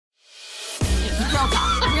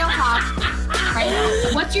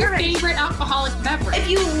What's your favorite alcoholic beverage? If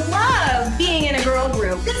you love being in a girl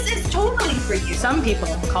group, this is totally for you. Some people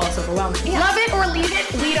call us overwhelming. Yeah. Love it or leave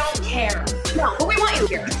it, we don't care. No, but we want you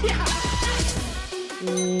here. Yeah.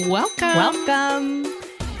 Welcome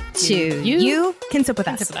to You Can Sip With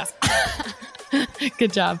Us.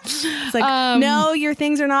 Good job. It's like, no, your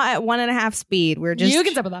things are not at 1.5 speed. We're just... You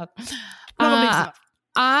can sip with us.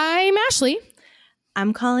 I'm Ashley.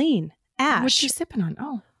 I'm Colleen. Ash. What you sipping on?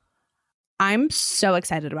 Oh. I'm so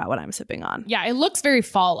excited about what I'm sipping on. Yeah, it looks very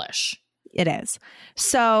fallish. It is.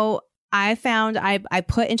 So I found, I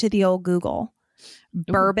put into the old Google,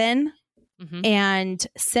 bourbon and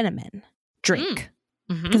cinnamon drink.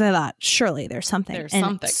 Because I thought, surely there's something. There's and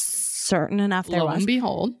something. Certain enough there was. Lo and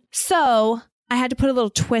behold. So I had to put a little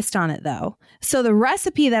twist on it, though. So the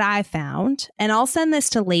recipe that I found, and I'll send this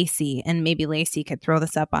to Lacey, and maybe Lacey could throw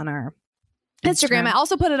this up on our Instagram. I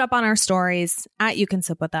also put it up on our stories at You Can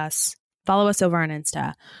Sip With Us. Follow us over on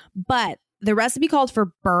Insta. But the recipe called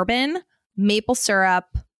for bourbon, maple syrup,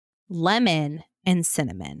 lemon, and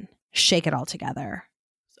cinnamon. Shake it all together.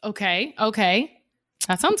 Okay.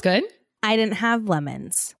 That sounds good. I didn't have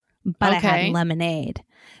lemons, but I had lemonade.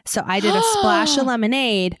 So I did a splash of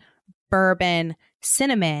lemonade, bourbon,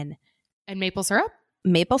 cinnamon, and maple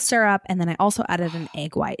syrup, and then I also added an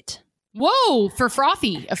egg white. Whoa, for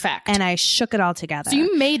frothy effect. And I shook it all together. So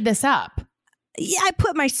you made this up? Yeah, I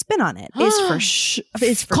put my spin on it.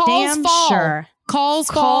 It's for Calls damn fall. sure. Calls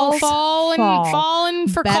fall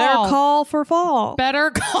for Better call for fall.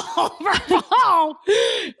 Better call for fall.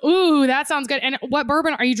 Ooh, that sounds good. And what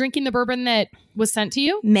bourbon are you drinking? The bourbon that was sent to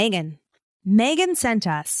you? Megan sent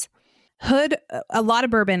us a lot of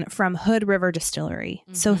bourbon from Hood River Distillery.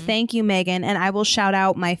 So thank you, Megan. And I will shout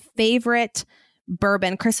out my favorite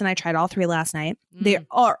bourbon. Chris and I tried all 3 last night. They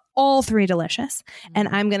are all 3 delicious. And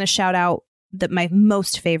I'm going to shout out my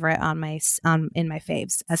most favorite in my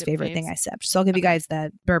faves as favorite thing I sipped. So I'll give you guys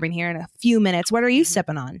the bourbon here in a few minutes. What are you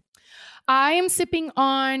sipping on? I am sipping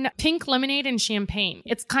on pink lemonade and champagne.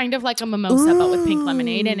 It's kind of like a mimosa, but with pink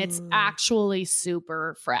lemonade, and it's actually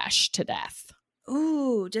super fresh to death.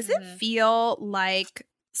 Ooh, does it feel like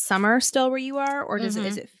summer still where you are, or is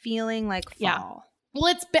it feeling like fall? Yeah.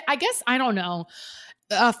 Well, I guess, I don't know.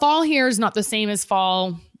 Fall here is not the same as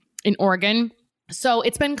fall in Oregon. So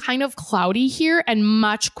it's been kind of cloudy here and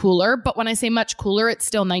much cooler. But when I say much cooler, it's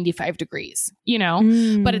still 95 degrees,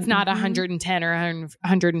 but it's not 110 or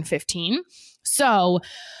 115. So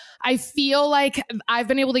I feel like I've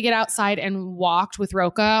been able to get outside and walked with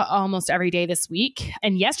Roka almost every day this week.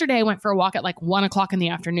 And yesterday I went for a walk at like 1:00 in the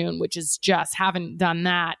afternoon, which is just haven't done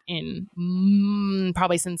that in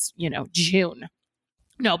probably since, June.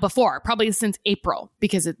 No, probably since April,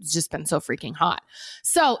 because it's just been so freaking hot.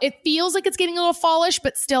 So it feels like it's getting a little fallish,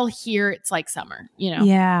 but still here it's like summer,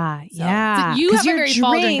 Yeah. So you have a very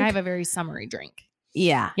fall drink. I have a very summery drink.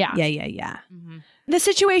 Yeah. The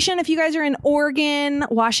situation, if you guys are in Oregon,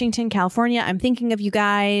 Washington, California, I'm thinking of you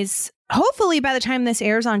guys. Hopefully by the time this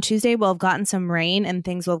airs on Tuesday, we'll have gotten some rain and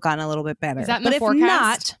things will have gotten a little bit better. Is that in but the if forecast?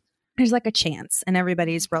 Not, there's like a chance and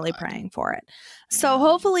everybody's really praying for it. Yeah. So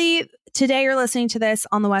hopefully today you're listening to this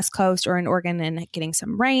on the West Coast or in Oregon and getting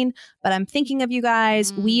some rain. But I'm thinking of you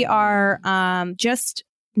guys. We are just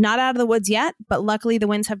not out of the woods yet, but luckily the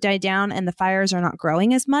winds have died down and the fires are not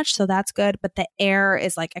growing as much. So that's good. But the air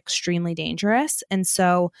is like extremely dangerous. And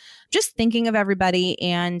so just thinking of everybody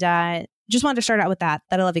and just wanted to start out with that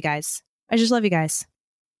I love you guys. I just love you guys.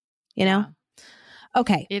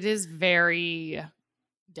 Okay. It is very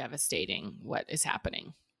devastating what is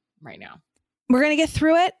happening right now. We're going to get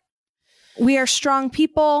through it. We are strong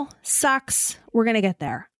people. Sucks. We're going to get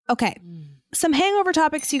there. Okay. Some hangover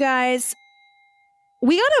topics, you guys.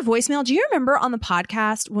 We got a voicemail. Do you remember on the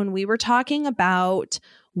podcast when we were talking about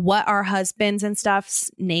what our husbands and stuff's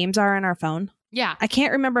names are in our phone? Yeah. I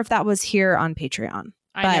can't remember if that was here on Patreon.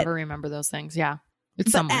 I never remember those things. Yeah.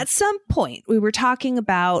 It's somewhere. At some point we were talking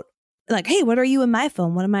about like, hey, what are you in my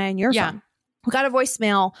phone? What am I on your phone? We got a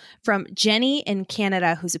voicemail from Jenny in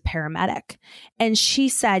Canada, who's a paramedic. And she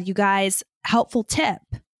said, you guys, helpful tip.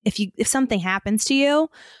 If something happens to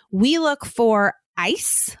you, we look for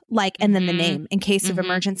ICE, and then the name in case of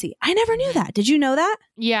emergency. I never knew that. Did you know that?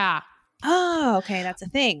 Yeah. Oh, okay. That's a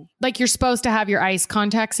thing. Like you're supposed to have your ICE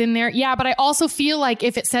contacts in there. Yeah. But I also feel like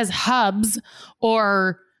if it says hubs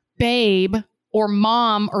or babe or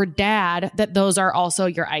mom or dad, that those are also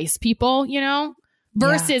your ICE people,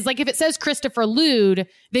 versus like if it says Christopher Lude,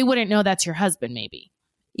 they wouldn't know that's your husband maybe.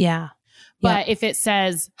 Yeah. But if it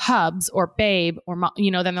says hubs or babe or,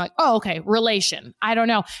 then they're like, oh, okay, relation. I don't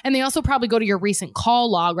know. And they also probably go to your recent call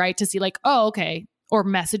log, right? To see like, oh, okay. or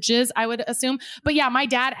messages, I would assume. But yeah, my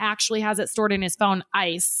dad actually has it stored in his phone,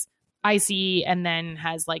 ICE, and then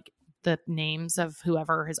has like the names of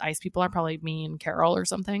whoever his ICE people are, probably me and Carol or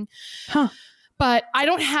something. Huh. But I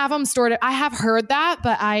don't have them stored. I have heard that,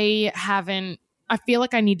 but I haven't. I feel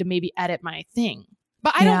like I need to maybe edit my thing.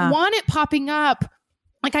 But I don't want it popping up.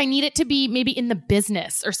 Like I need it to be maybe in the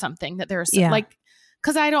business or something that there's like,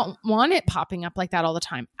 because I don't want it popping up like that all the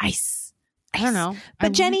time. ICE. I don't know.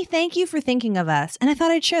 But Jenny, thank you for thinking of us. And I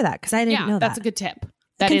thought I'd share that because I didn't know that. That's a good tip.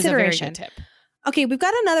 That is a very good tip. Okay, we've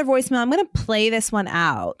got another voicemail. I'm going to play this one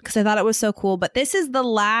out because I thought it was so cool. But this is the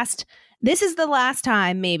last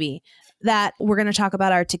time maybe that we're going to talk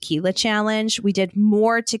about our tequila challenge. We did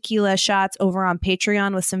more tequila shots over on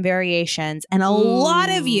Patreon with some variations. And a lot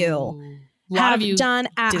of you have done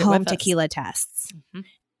at-home tequila tests. Mm-hmm.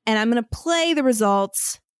 And I'm going to play the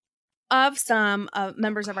results of some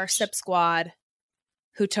members of our SIP squad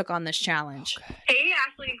who took on this challenge. Okay. Hey,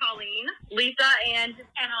 Ashley and Colleen, Lisa and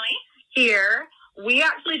Emily here. We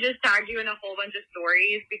actually just tagged you in a whole bunch of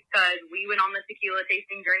stories because we went on the tequila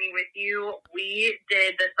tasting journey with you. We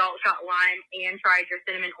did the salt shot lime and tried your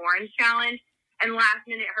cinnamon orange challenge, and last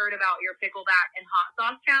minute heard about your pickleback and hot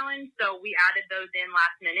sauce challenge. So we added those in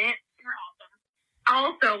last minute. You're awesome.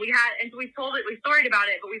 Also, we storied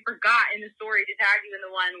about it, but we forgot in the story to tag you in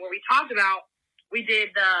the one where we talked about we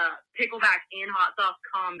did the pickleback and hot sauce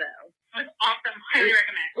combo. It was awesome. Highly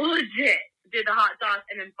recommend. Legit. Did the hot sauce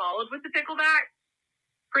and then followed with the pickleback.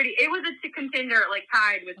 It was a contender, like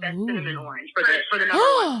tied with that cinnamon orange for the number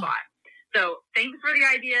one spot. So thanks for the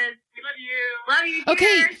ideas. We love you.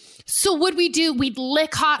 Okay. Cheers. So we'd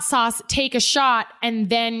lick hot sauce, take a shot, and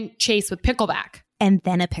then chase with pickleback. And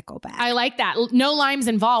then a pickleback. I like that. No limes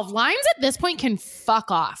involved. Limes at this point can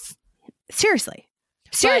fuck off. Seriously,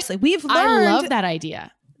 we've learned. I love that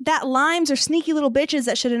idea. That limes are sneaky little bitches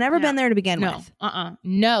that should have never been there to begin with.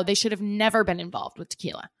 No, they should have never been involved with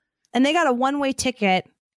tequila. And they got a one-way ticket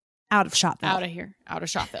out of Shotville. Out of here. Out of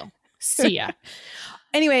Shotville. See ya.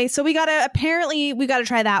 Anyway, so we gotta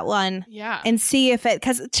try that one. Yeah. And see if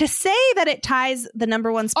because to say that it ties the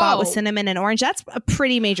number one spot with cinnamon and orange, that's a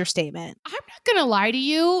pretty major statement. I'm not gonna lie to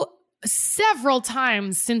you. Several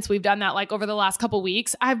times since we've done that, like over the last couple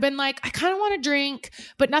weeks, I've been like, I kind of want to drink,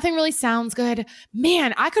 but nothing really sounds good.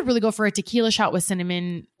 Man, I could really go for a tequila shot with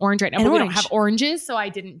cinnamon orange right now, but we don't have oranges, so I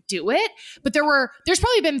didn't do it. But there's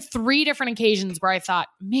probably been 3 different occasions where I thought,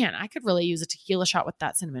 man, I could really use a tequila shot with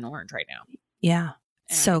that cinnamon orange right now. Yeah.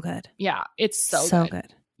 And so good. Yeah. It's so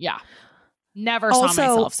good. Yeah. Never saw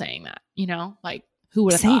myself saying that, like who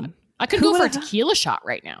would have thought? I could go for a tequila shot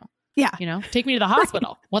right now. Yeah. Take me to the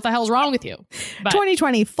hospital. What the hell's wrong with you? But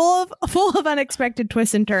 2020, full of unexpected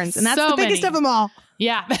twists and turns. And that's the biggest of them all.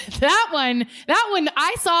 Yeah. That one,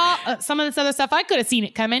 I saw some of this other stuff. I could have seen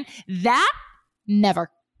it coming. That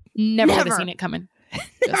never would have seen it coming.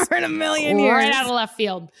 Never in a million years. Right out of left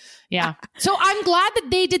field. Yeah. So I'm glad that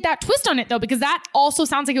they did that twist on it though, because that also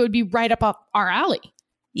sounds like it would be right up our alley.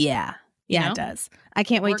 Yeah. Yeah, it does. I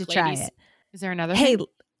can't wait to try it. Is there another Hey, thing?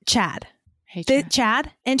 Chad. Hey, Chad.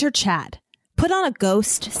 Chad, enter Chad. Put on a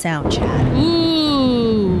ghost sound, Chad.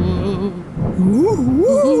 Ooh.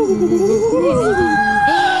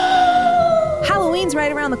 Halloween's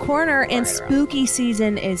right around the corner and spooky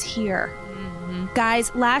season is here. Mm-hmm.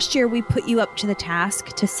 Guys, last year we put you up to the task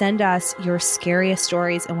to send us your scariest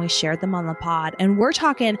stories and we shared them on the pod. And we're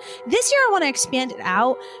talking, this year I want to expand it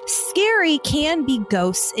out. Scary can be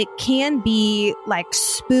ghosts. It can be like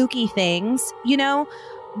spooky things,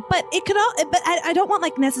 But it could but I don't want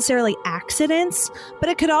like necessarily accidents, but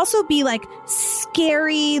it could also be like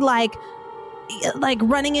scary, like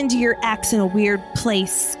running into your ex in a weird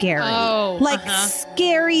place scary.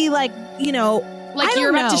 Scary, like you're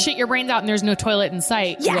about to shit your brains out and there's no toilet in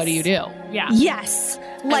sight. Yes. What do you do? Yeah. Yes.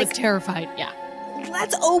 I was terrified. Yeah.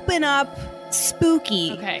 Let's open up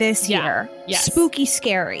spooky this year. Yes. Spooky,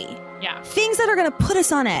 scary. Yeah. Things that are going to put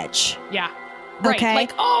us on edge. Yeah. Right. Okay.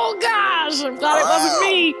 Like, oh gosh, I'm glad it wasn't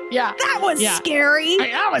me. Yeah. That was scary.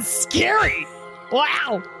 That was scary.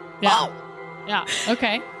 Wow. Yeah. Oh. Yeah.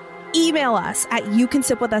 Okay. Email us at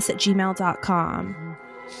youcansipwithus@gmail.com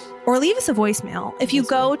or leave us a voicemail. If you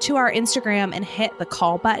go to our Instagram and hit the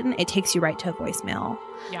call button, it takes you right to a voicemail.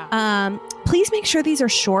 Yeah. Please make sure these are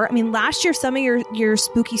short. I mean, last year, some of your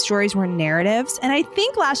spooky stories were narratives. And I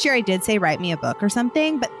think last year I did say, write me a book or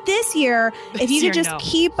something. But this year, if you could just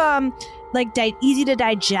keep easy to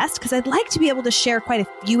digest, because I'd like to be able to share quite a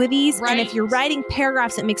few of these. Right. And if you're writing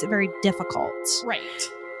paragraphs, it makes it very difficult. Right.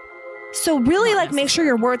 So really make sure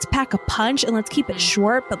your words pack a punch and let's keep it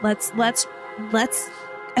short, but let's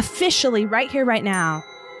officially right here, right now,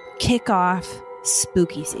 kick off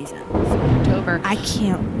spooky season. October. I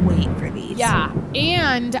can't wait for these. Yeah.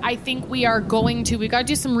 And I think we got to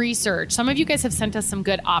do some research. Some of you guys have sent us some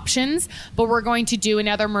good options, but we're going to do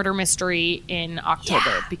another murder mystery in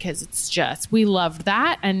October because it's just, we loved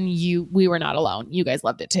that. And we were not alone. You guys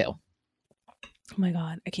loved it too. Oh my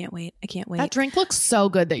God. I can't wait. That drink looks so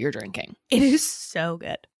good that you're drinking. It is so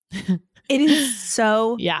good. It is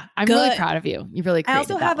so yeah. I'm good. really proud of you. You really created I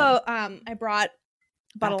also that have one. I brought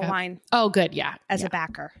a bottle of wine. Oh, good. Yeah. As a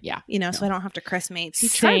backer. Yeah. So I don't have to Christmates. He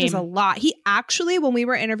charges a lot. He actually, when we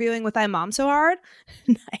were interviewing with I Mom So Hard,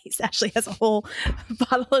 nice, Ashley has a whole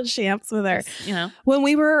bottle of champs with her. When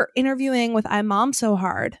we were interviewing with I Mom So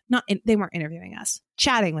Hard, they weren't interviewing us,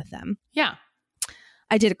 chatting with them. Yeah.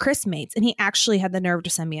 I did a Christmates and he actually had the nerve to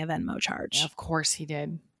send me a Venmo charge. Yeah, of course he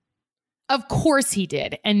did.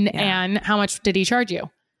 And how much did he charge you?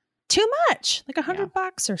 Too much, like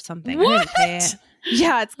 $100 or something. What? I didn't pay it.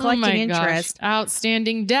 Yeah, it's collecting interest. Gosh.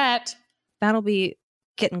 Outstanding debt. That'll be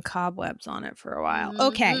getting cobwebs on it for a while.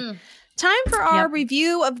 Okay, time for our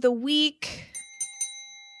review of the week.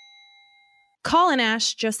 Call and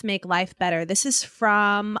Ash just make life better. This is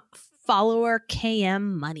from follower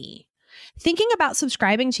KM Money. Thinking about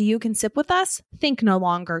subscribing to You Can Sip With Us? Think no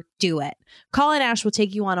longer. Do it. Call and Ash will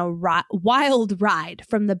take you on a wild ride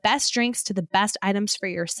from the best drinks to the best items for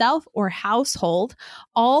yourself or household,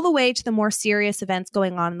 all the way to the more serious events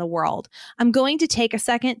going on in the world. I'm going to take a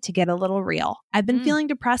second to get a little real. I've been feeling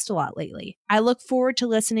depressed a lot lately. I look forward to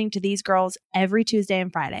listening to these girls every Tuesday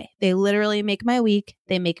and Friday. They literally make my week.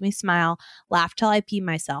 They make me smile, laugh till I pee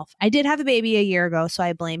myself. I did have a baby a year ago, so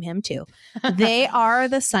I blame him too. They are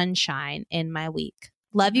the sunshine in my week.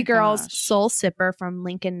 Love you girls. Gosh. Soul Sipper from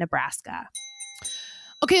Lincoln, Nebraska.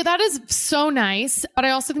 Okay, that is so nice. But I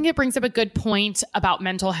also think it brings up a good point about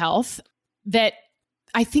mental health, that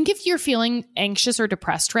I think if you're feeling anxious or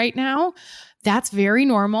depressed right now, that's very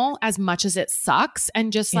normal, as much as it sucks.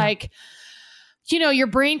 And just your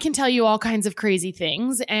brain can tell you all kinds of crazy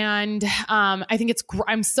things. And I think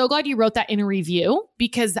I'm so glad you wrote that in a review,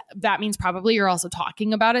 because that means probably you're also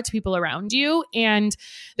talking about it to people around you. And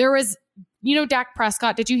there was, Dak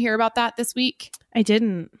Prescott, did you hear about that this week? I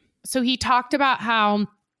didn't. So he talked about how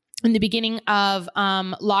in the beginning of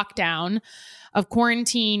lockdown, of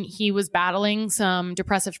quarantine, he was battling some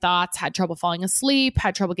depressive thoughts, had trouble falling asleep,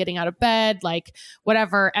 had trouble getting out of bed, like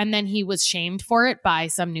whatever. And then he was shamed for it by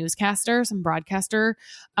some newscaster, some broadcaster,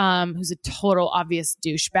 who's a total obvious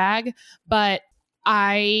douchebag. But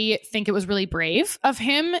I think it was really brave of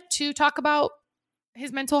him to talk about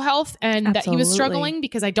his mental health and that he was struggling,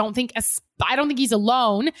 because I don't think he's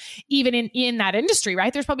alone, even in that industry,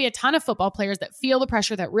 right? There's probably a ton of football players that feel the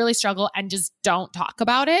pressure, that really struggle and just don't talk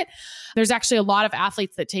about it. There's actually a lot of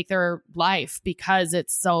athletes that take their life because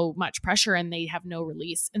it's so much pressure and they have no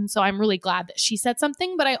release. And so I'm really glad that she said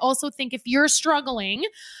something. But I also think if you're struggling,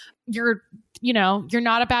 you're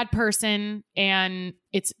not a bad person, and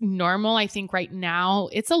it's normal. I think right now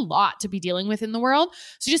it's a lot to be dealing with in the world.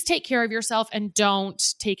 So just take care of yourself and don't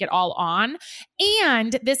take it all on.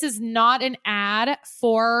 And this is not an ad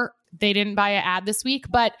they didn't buy an ad this week,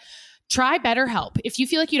 but try BetterHelp. If you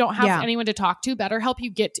feel like you don't have anyone to talk to, BetterHelp,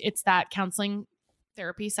 it's that counseling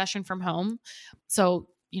therapy session from home. So,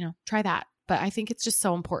 try that. But I think it's just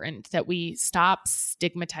so important that we stop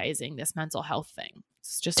stigmatizing this mental health thing.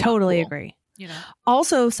 It's just totally cool, agree.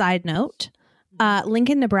 Also, side note,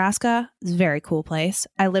 Lincoln, Nebraska is a very cool place.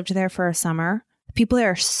 I lived there for a summer. The people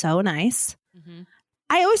there are so nice. Mm-hmm.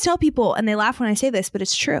 I always tell people, and they laugh when I say this, but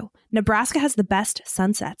it's true. Nebraska has the best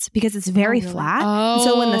sunsets because it's very flat. And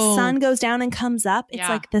so when the sun goes down and comes up, it's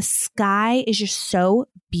like the sky is just so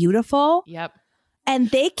beautiful. Yep.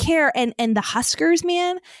 And they care, and the Huskers,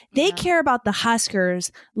 man, they care about the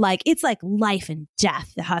Huskers like it's like life and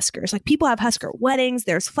death. The Huskers, like people have Husker weddings.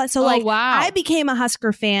 There's so I became a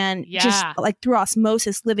Husker fan just like through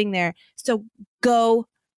osmosis living there. So go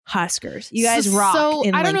Huskers, you guys rock. So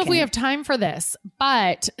I don't know if we have time for this,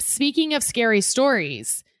 but speaking of scary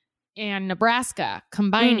stories and Nebraska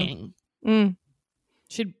combining, do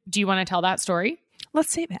you want to tell that story? Let's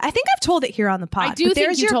save it. I think I've told it here on the pod. I do think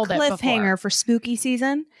there's you your told it before. cliffhanger for spooky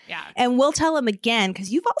season. Yeah. And we'll tell them again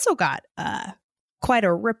because you've also got quite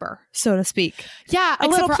a ripper, so to speak. Yeah. A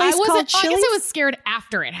little place called Chili's. I guess I was scared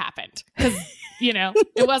after it happened because,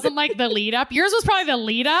 it wasn't like the lead up. Yours was probably the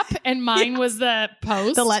lead up and mine was the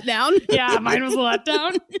post. The letdown. Yeah. Mine was the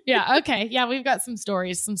letdown. Yeah. Okay. Yeah. We've got some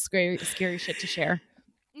stories, some scary shit to share.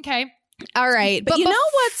 Okay. All right. But you know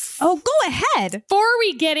what's... Oh, go ahead. Before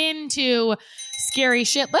we get into scary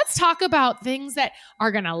shit, let's talk about things that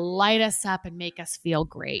are going to light us up and make us feel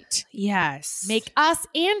great. Yes. Make us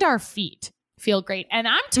and our feet feel great. And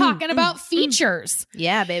I'm talking about Features.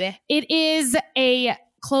 Yeah, baby. It is a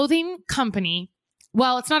clothing company.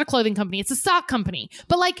 Well, it's not a clothing company. It's a sock company.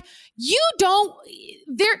 But like it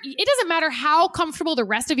doesn't matter how comfortable the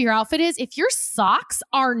rest of your outfit is. If your socks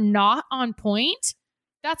are not on point,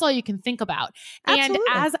 that's all you can think about. Absolutely.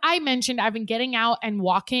 And as I mentioned, I've been getting out and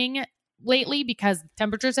walking lately because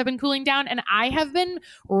temperatures have been cooling down, and I have been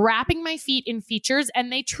wrapping my feet in Features,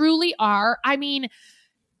 and they truly are. I mean,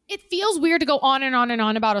 it feels weird to go on and on and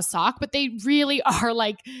on about a sock, but they really are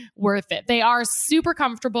like worth it. They are super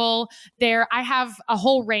comfortable. I have a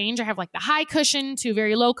whole range. I have like the high cushion to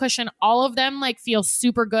very low cushion. All of them like feel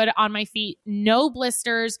super good on my feet. No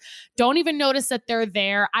blisters. Don't even notice that they're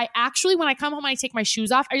there. I actually, when I come home and I take my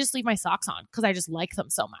shoes off, I just leave my socks on because I just like them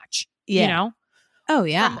so much. Yeah. You know? Oh,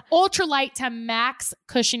 yeah. From ultralight to max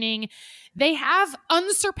cushioning. They have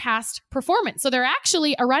unsurpassed performance. So they're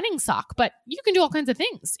actually a running sock, but you can do all kinds of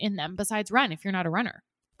things in them besides run if you're not a runner.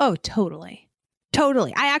 Oh, totally.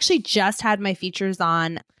 Totally. I actually just had my Features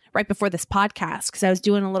on right before this podcast because I was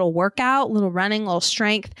doing a little workout, a little running, a little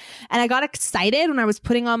strength. And I got excited when I was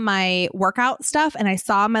putting on my workout stuff and I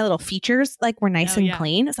saw my little Features like were nice and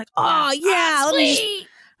clean. It's like, oh, yeah. Let me just...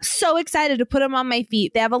 So excited to put them on my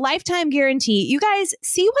feet. They have a lifetime guarantee. You guys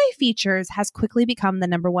see why Features has quickly become the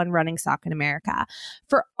 #1 running sock in America.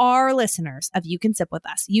 For our listeners of You Can Sip With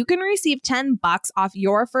Us, you can receive $10 off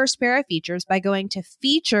your first pair of Features by going to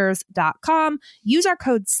features.com. Use our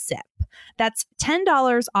code SIP. That's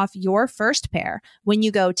 $10 off your first pair when you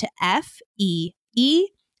go to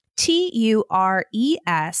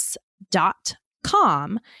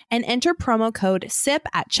feetures.com and enter promo code SIP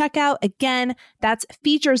at checkout. Again, that's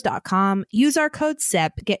features.com. Use our code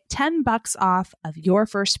SIP. Get $10 off of your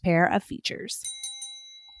first pair of Features.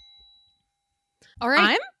 All right.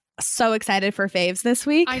 I'm so excited for faves this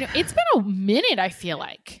week. I know. It's been a minute, I feel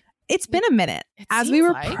like. It's been a minute. As we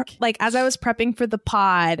were as I was prepping for the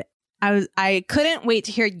pod, I couldn't wait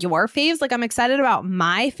to hear your faves. Like, I'm excited about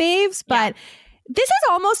my faves, but this is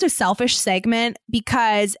almost a selfish segment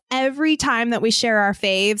because every time that we share our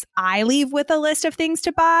faves, I leave with a list of things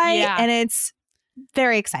to buy, and it's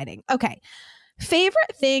very exciting. Okay.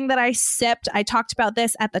 Favorite thing that I sipped, I talked about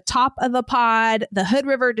this at the top of the pod, the Hood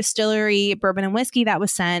River Distillery bourbon and whiskey that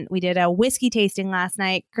was sent. We did a whiskey tasting last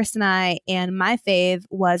night, Chris and I, and my fave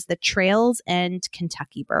was the Trails End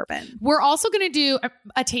Kentucky bourbon. We're also going to do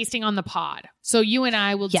a tasting on the pod. So you and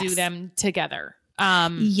I will do them together.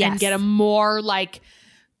 And get a more like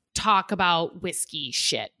talk about whiskey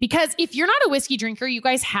shit. Because if you're not a whiskey drinker, you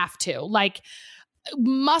guys have to like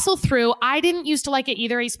muscle through. I didn't used to like it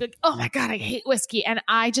either. I used to be like, oh my God, I hate whiskey. And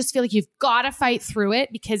I just feel like you've got to fight through it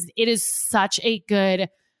because it is such a good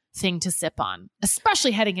thing to sip on,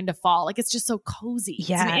 especially heading into fall. Like it's just so cozy.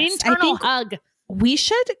 Yes. It's an internal hug. We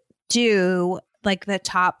should do like the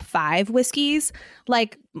top 5 whiskeys,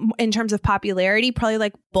 like in terms of popularity, probably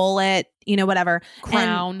like Bulleit, whatever.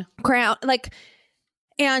 Crown, like,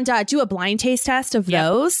 and do a blind taste test of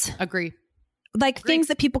those. Agree. Like things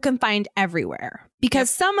that people can find everywhere. Because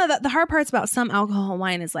some of the hard parts about some alcohol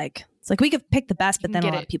wine is like, it's like we could pick the best, but then a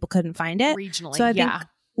lot of people couldn't find it. Regionally, so I think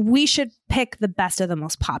we should pick the best of the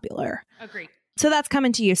most popular. Agree. So that's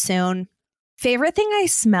coming to you soon. Favorite thing I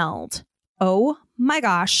smelled. Oh my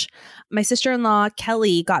gosh. My sister-in-law,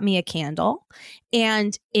 Kelly, got me a candle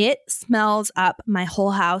and it smells up my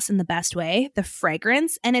whole house in the best way. The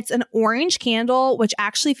fragrance, and it's an orange candle, which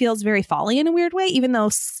actually feels very fall-y in a weird way, even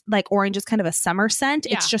though like orange is kind of a summer scent.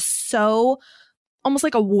 Yeah. It's just so almost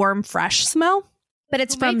like a warm, fresh smell. But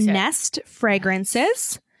it's from Nest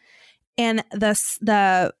Fragrances. And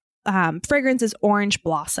the fragrance is Orange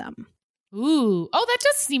Blossom. Ooh. Oh, that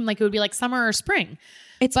does seem like it would be like summer or spring.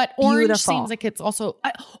 But orange beautiful. Seems like it's also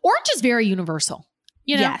orange is very universal.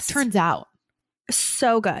 Turns out.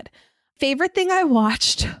 So good. Favorite thing I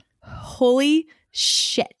watched. Holy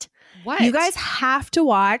shit. What? You guys have to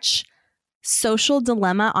watch Social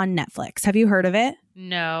Dilemma on Netflix. Have you heard of it?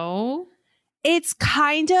 No. It's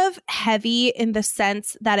kind of heavy in the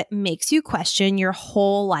sense that it makes you question your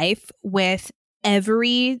whole life with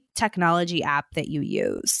every technology app that you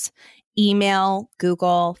use. Email,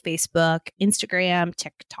 Google, Facebook, Instagram,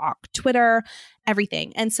 TikTok, Twitter,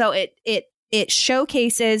 everything. And so it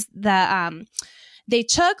showcases they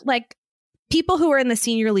took like people who were in the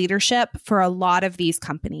senior leadership for a lot of these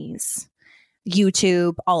companies,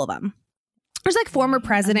 YouTube, all of them. There's like former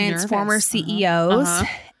presidents, former CEOs,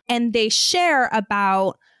 and they share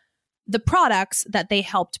about the products that they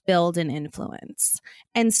helped build and influence.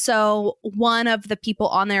 And so one of the people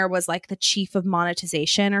on there was like the chief of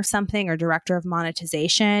monetization or something, or director of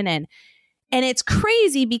monetization. And it's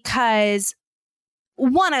crazy because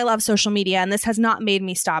one, I love social media, and this has not made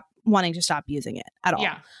me stop wanting to stop using it at all.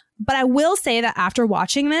 Yeah. But I will say that after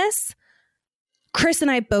watching this, Chris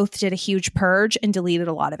and I both did a huge purge and deleted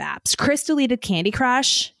a lot of apps. Chris deleted Candy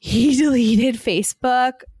Crush. He deleted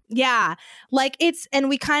Facebook. Yeah. Like and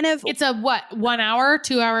we kind of. It's a what? 1 hour,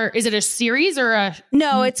 2 hour? Is it a series or a?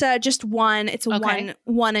 No, it's just one. It's a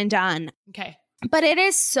one and done. Okay. But it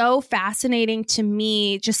is so fascinating to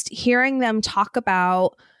me just hearing them talk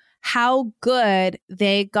about how good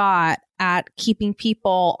they got at keeping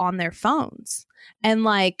people on their phones. And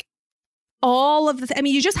like all of the, I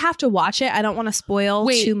mean, you just have to watch it. I don't want to spoil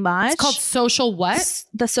too much. It's called Social what?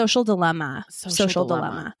 The Social Dilemma. Social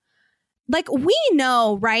Dilemma. Like we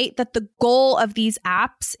know, right, that the goal of these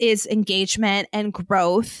apps is engagement and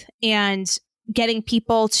growth and getting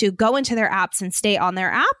people to go into their apps and stay on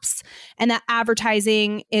their apps. And that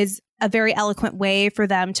advertising is a very eloquent way for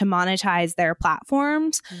them to monetize their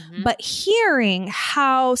platforms. Mm-hmm. But hearing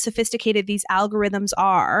how sophisticated these algorithms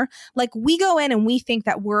are, like we go in and we think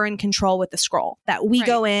that we're in control with the scroll, that we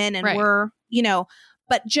go in and we're,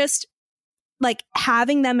 but just like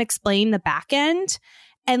having them explain the back end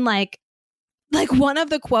and like one of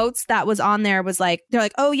the quotes that was on there was like, they're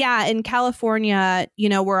like, oh yeah, in California,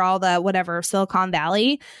 we're all the whatever, Silicon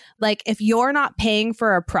Valley. Like if you're not paying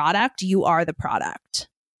for a product, you are the product.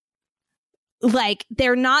 Like they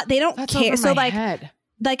don't That's care. Over so my head.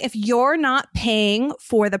 like if you're not paying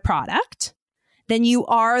for the product, then you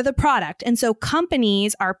are the product. And so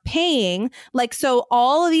companies are paying, so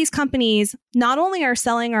all of these companies not only are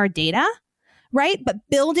selling our data, right? But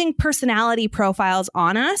building personality profiles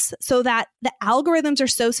on us so that the algorithms are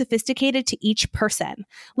so sophisticated to each person.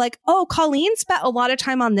 Like, oh, Colleen spent a lot of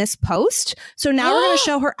time on this post. So now we're going to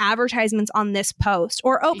show her advertisements on this post.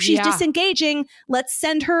 Or, oh, she's disengaging. Let's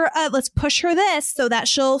send her, let's push her this so that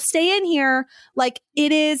she'll stay in here. Like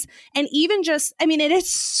it is. And even just, I mean, it is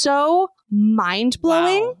so mind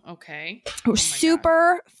blowing. Wow. Okay.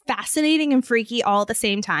 Super fascinating and freaky all at the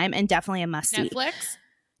same time. And definitely a must see.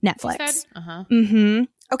 Netflix. Uh-huh. Mm-hmm.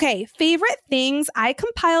 Okay. Favorite things. I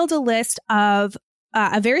compiled a list of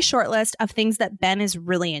a very short list of things that Ben is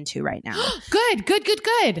really into right now. Good.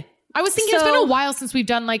 I was thinking it's been a while since we've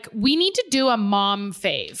done we need to do a mom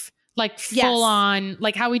fave, full on,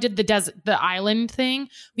 like how we did the island thing.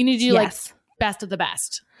 We need to do best of the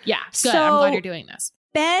best. Yeah. Good. So, I'm glad you're doing this.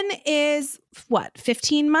 Ben is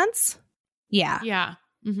 15 months? Yeah. Yeah.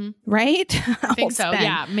 Mm-hmm. Right? I think so.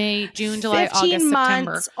 Yeah. May, June, July, August,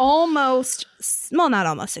 months, September. Not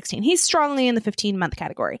almost 16. He's strongly in the 15-month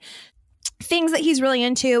category. Things that he's really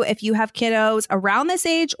into if you have kiddos around this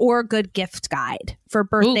age, or good gift guide for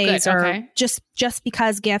birthdays or just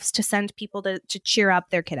because gifts to send people to cheer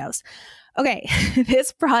up their kiddos. Okay,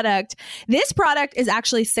 this product is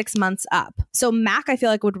actually 6 months up. So Mac, I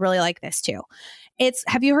feel like would really like this too.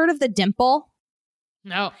 Have you heard of the Dimple?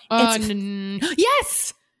 No.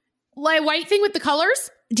 Yes. Like white thing with the colors?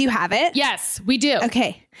 Do you have it? Yes, we do.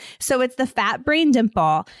 Okay. So it's the Fat Brain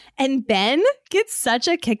Dimple. And Ben gets such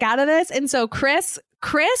a kick out of this. And so Chris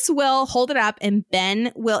will hold it up and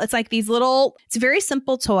Ben will, it's like these little, it's a very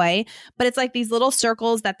simple toy, but it's like these little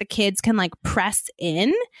circles that the kids can press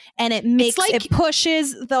in, and it makes, it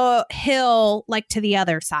pushes the hill to the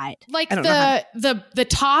other side. Like the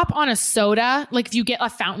top on a soda, like if you get a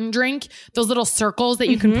fountain drink, those little circles that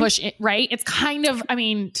you can push in, right? It's kind of,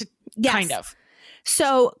 kind of.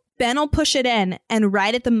 So Ben will push it in, and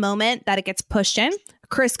right at the moment that it gets pushed in,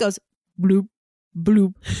 Chris goes bloop,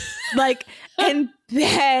 bloop. And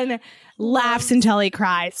Ben laughs until he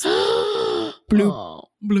cries. Bloop,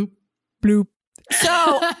 bloop, bloop. So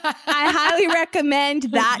I highly recommend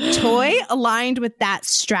that toy aligned with that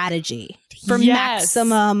strategy for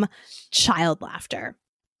maximum child laughter.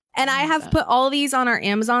 And I have put all these on our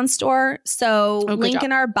Amazon store. So link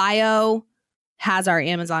in our bio has our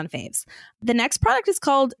Amazon faves. The next product is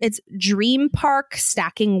it's Dream Park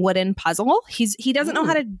Stacking Wooden Puzzle. He doesn't know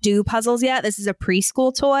how to do puzzles yet. This is a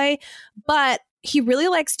preschool toy, but he really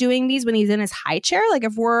likes doing these when he's in his high chair. Like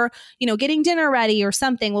if we're, getting dinner ready or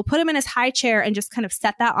something, we'll put him in his high chair and just kind of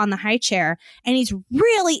set that on the high chair. And he's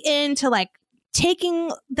really into taking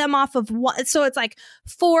them off of one. So it's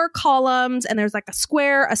 4 columns and there's a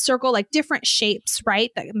square, a circle, different shapes, right?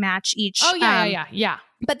 That match each. Oh, yeah.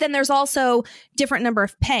 But then there's also different number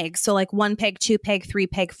of pegs. So 1 peg, 2 peg, 3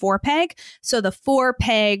 peg, 4 peg. So the 4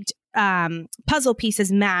 pegged puzzle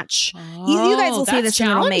pieces match. You guys will see this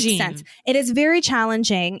and it'll make sense. It is very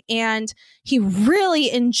challenging, and he really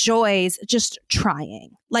enjoys just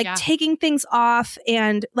trying, taking things off,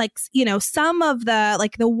 and some of the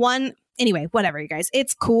one Anyway, whatever, you guys.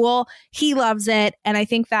 It's cool. He loves it. And I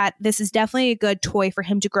think that this is definitely a good toy for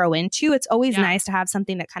him to grow into. It's always nice to have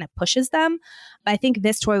something that kind of pushes them. But I think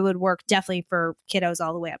this toy would work definitely for kiddos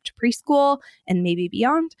all the way up to preschool and maybe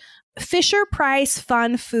beyond. Fisher-Price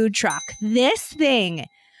Fun Food Truck. This thing,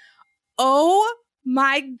 oh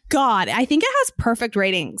my God. I think it has perfect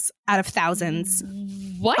ratings out of thousands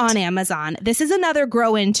on Amazon. This is another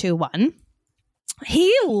grow into one.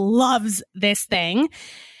 He loves this thing.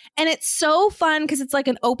 And it's so fun because it's like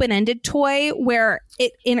an open-ended toy where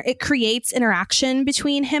it creates interaction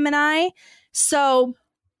between him and I. So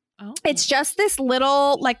it's just this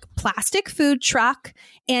little like plastic food truck,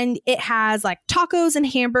 and it has like tacos and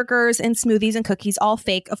hamburgers and smoothies and cookies, all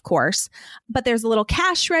fake, of course. But there's a little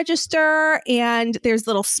cash register and there's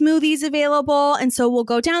little smoothies available. And so we'll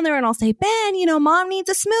go down there and I'll say, Ben, you know, mom needs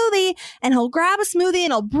a smoothie. And he'll grab a smoothie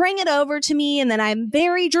and he'll bring it over to me. And then I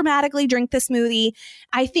very dramatically drink the smoothie.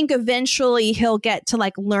 I think eventually he'll get to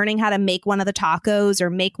like learning how to make one of the tacos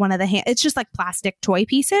or make one of the it's just like plastic toy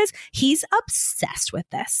pieces. He's obsessed with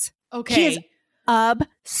this. Okay. He is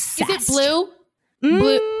obsessed. Is it blue?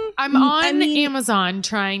 Blue. I'm on Amazon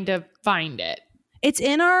trying to find it. It's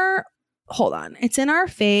in our, hold on. It's in our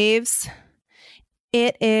faves.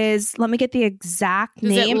 It is, let me get the exact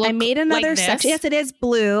name. I made another section. Yes, it is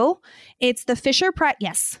blue. It's the Fisher-Price.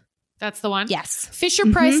 Yes. That's the one? Yes.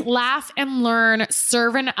 Fisher-Price Laugh and Learn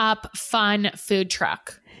Serving Up Fun Food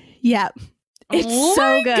Truck. Yep. It's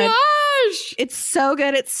so good. Gosh. It's so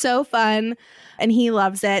good. It's so fun. And he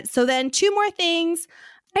loves it. So then 2 more things.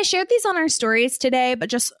 I shared these on our stories today, but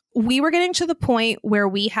just we were getting to the point where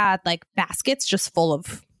we had like baskets just full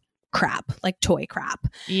of crap, like toy crap.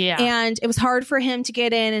 Yeah. And it was hard for him to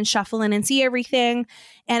get in and shuffle in and see everything.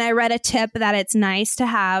 And I read a tip that it's nice to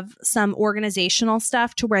have some organizational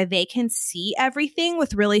stuff to where they can see everything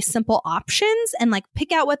with really simple options and like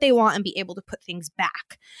pick out what they want and be able to put things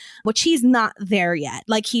back, which he's not there yet.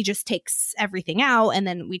 Like he just takes everything out and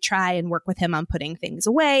then we try and work with him on putting things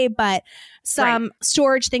away, but some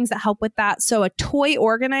storage things that help with that. So a toy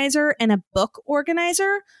organizer and a book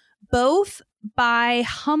organizer, both by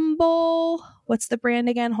Humble. What's the brand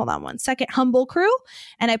again? Hold on one second. Humble Crew.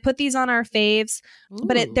 And I put these on our faves,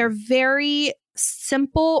 but they're very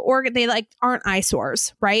simple. They like aren't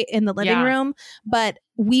eyesores, right? In the living room. But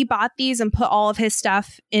we bought these and put all of his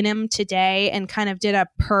stuff in him today and kind of did a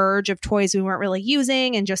purge of toys we weren't really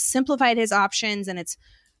using and just simplified his options. And it's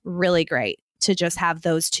really great to just have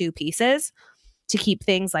those 2 pieces to keep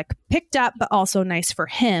things like picked up, but also nice for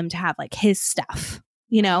him to have like his stuff.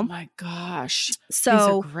 You know? Oh my gosh. So these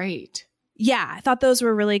are great. Yeah, I thought those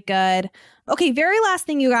were really good. Okay, very last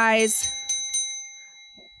thing, you guys.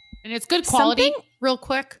 And it's good quality, real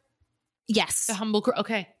quick. Yes. The Humble Crew.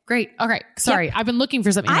 Okay, great. All right. Sorry. I've been looking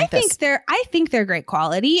for something like this. I think they're great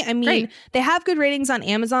quality. I mean, they have good ratings on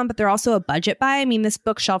Amazon, but they're also a budget buy. I mean, this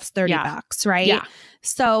bookshelf's $30, right? Yeah.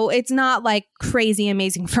 So it's not like crazy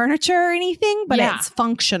amazing furniture or anything, but it's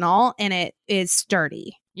functional and it is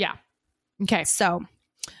sturdy. Yeah. Okay. So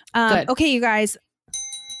okay, you guys,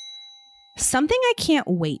 something I can't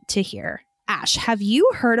wait to hear. Ash, have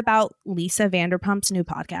you heard about Lisa Vanderpump's new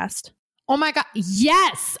podcast? Oh my God.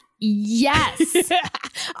 Yes.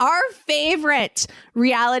 Our favorite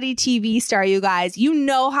reality TV star, you guys. You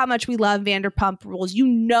know how much we love Vanderpump Rules. You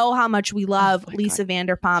know how much we love Lisa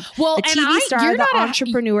Vanderpump. Well, the TV star, the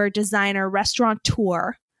entrepreneur, designer,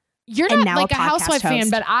 restaurateur. You're not like a housewife fan,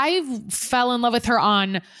 but I fell in love with her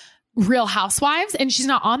on Real Housewives, and she's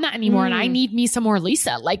not on that anymore. And I need me some more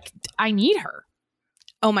Lisa. Like, I need her.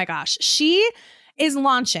 Oh my gosh. She is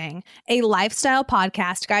launching a lifestyle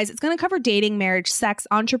podcast, guys. It's going to cover dating, marriage, sex,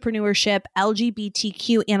 entrepreneurship,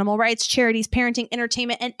 LGBTQ, animal rights, charities, parenting,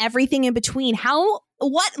 entertainment, and everything in between.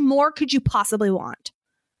 What more could you possibly want?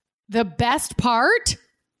 The best part?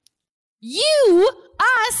 You,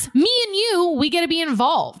 us, me and you, we get to be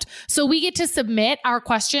involved. So we get to submit our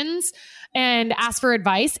questions and ask for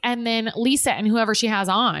advice. And then Lisa and whoever she has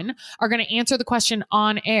on are going to answer the question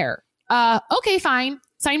on air. Okay, fine.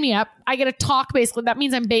 Sign me up. I get to talk basically. That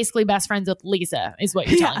means I'm basically best friends with Lisa is what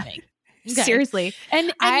you're telling me. Okay. Seriously.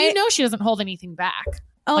 And you know she doesn't hold anything back.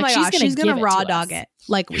 Oh my gosh. She's going to raw dog it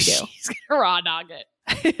like we do. She's going to raw dog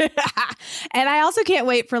it. And I also can't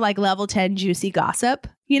wait for like level 10 juicy gossip.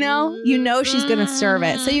 You know she's going to serve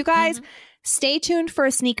it. So you guys stay tuned for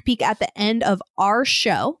a sneak peek at the end of our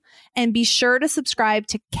show. And be sure to subscribe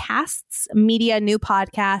to Cast's Media new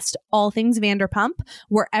podcast, All Things Vanderpump,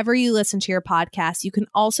 wherever you listen to your podcast. You can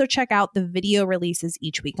also check out the video releases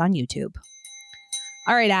each week on YouTube.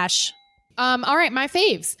 All right, Ash. All right, my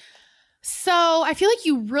faves. So I feel like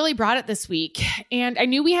you really brought it this week. And I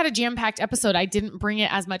knew we had a jam-packed episode. I didn't bring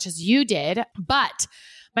it as much as you did. But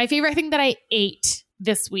my favorite thing that I ate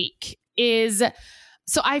this week is...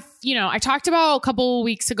 So I talked about a couple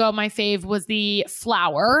weeks ago, my fave was the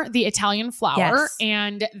flour, the Italian flour. Yes.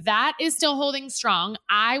 And that is still holding strong.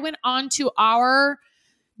 I went on to our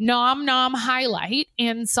Nom Nom highlight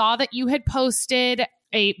and saw that you had posted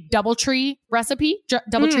a DoubleTree recipe,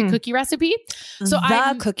 DoubleTree cookie recipe. So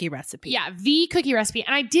the cookie recipe. Yeah, the cookie recipe.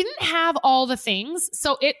 And I didn't have all the things.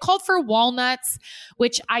 So it called for walnuts,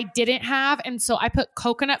 which I didn't have. And so I put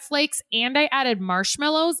coconut flakes and I added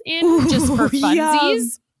marshmallows in just for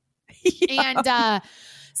funsies. And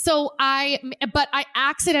but I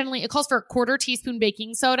accidentally, it calls for a 1/4 teaspoon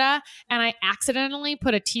baking soda, and I accidentally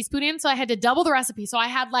put a teaspoon in. So I had to double the recipe. So I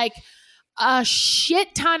had like a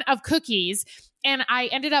shit ton of cookies. And I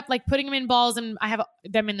ended up like putting them in balls, and I have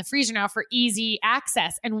them in the freezer now for easy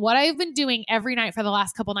access. And what I've been doing every night for the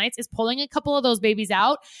last couple nights is pulling a couple of those babies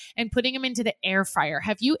out and putting them into the air fryer.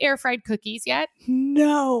 Have you air fried cookies yet?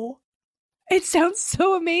 No. It sounds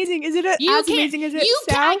so amazing. Is it amazing as it sounds?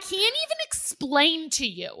 I can't even explain to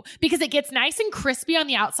you because it gets nice and crispy on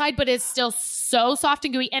the outside, but it's still so soft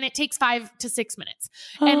and gooey. And it takes 5 to 6 minutes.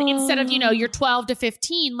 And instead of, your 12 to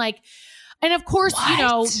 15, and of course,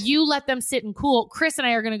 you let them sit and cool. Chris and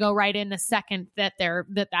I are going to go right in the second that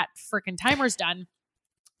that freaking timer's done.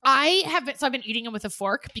 I've been eating them with a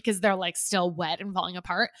fork because they're like still wet and falling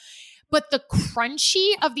apart. But the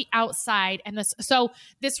crunchy of the outside and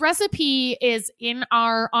this recipe is on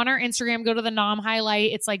our Instagram. Go to the Nom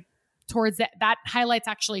highlight. It's like towards that highlight's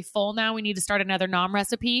actually full now. We need to start another Nom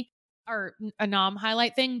recipe. Or a Nom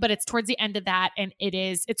highlight thing, but it's towards the end of that, and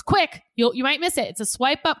it's quick. You might miss it. It's a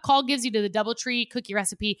swipe up call, gives you to the DoubleTree cookie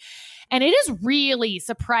recipe, and it is really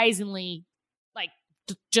surprisingly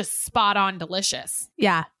just spot on delicious.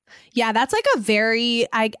 Yeah, that's like a very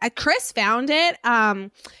Chris found it.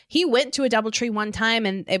 He went to a DoubleTree one time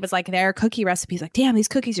and it was like their cookie recipe. He's like, damn, these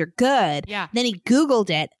cookies are good. Yeah. Then he Googled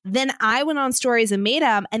it. Then I went on stories and made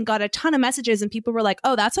them and got a ton of messages, and people were like,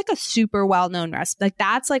 oh, that's like a super well-known recipe. Like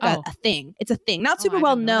that's like a thing. It's a thing. Not super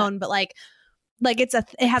well known, but like it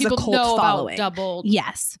has people a cult know following. About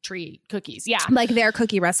DoubleTree cookies. Yeah. Like their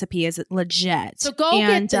cookie recipe is legit. So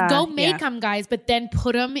go make them, guys, but then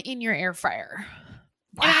put them in your air fryer.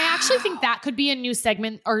 Wow. And I actually think that could be a new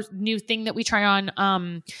segment or new thing that we try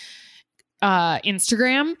on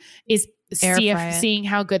Instagram is seeing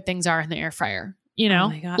how good things are in the air fryer. Oh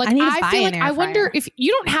my God. Like I feel like I wonder if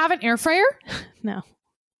you don't have an air fryer. No,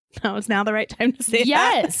 is now the right time to say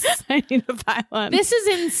yes. that? I need to buy one. This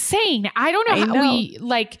is insane. I don't know how we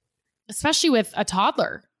especially with a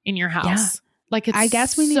toddler in your house. Yeah. I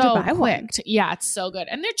guess we need to buy one. Yeah, it's so good.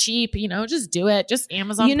 And they're cheap, just do it. Just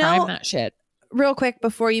Amazon Prime that shit. Real quick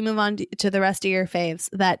before you move on to the rest of your faves,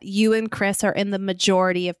 that you and Chris are in the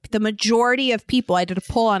majority of people. I did a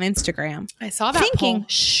poll on Instagram. I saw that thinking poll.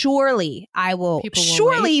 Surely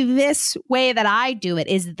this way that I do it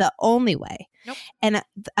is the only way. Nope. And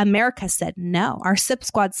America said no. Our SIP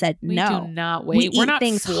squad said no. We do not wait. We're not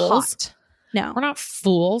things fools. Hot. No. We're not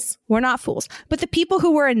fools. We're not fools. But the people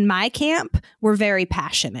who were in my camp were very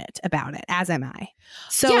passionate about it, as am I.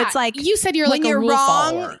 So it's like you said you're like a rule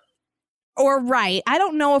follower. Or right. I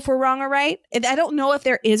don't know if we're wrong or right. I don't know if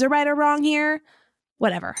there is a right or wrong here.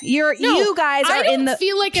 Whatever. You guys are in the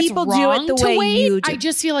feel like people it's wrong do it the way wait. you do. I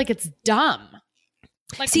just feel like it's dumb.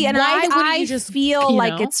 See, and I feel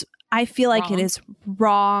like I feel like wrong? It is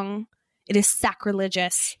wrong. It is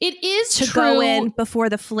sacrilegious. It is to go in before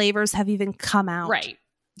the flavors have even come out. Right.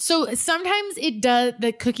 So sometimes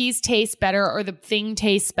the cookies taste better or the thing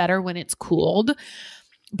tastes better when it's cooled.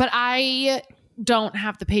 But I don't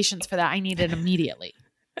have the patience for that. I need it immediately.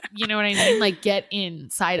 You know what I mean? Like get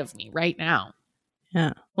inside of me right now.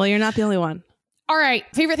 Yeah. Well, you're not the only one. All right.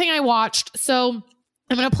 Favorite thing I watched. So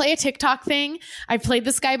I'm going to play a TikTok thing. I've played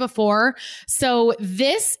this guy before. So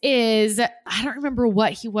this is, I don't remember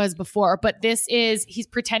what he was before, but he's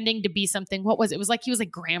pretending to be something. What was it? It was like he was like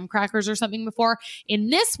graham crackers or something before. In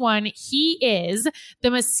this one, he is the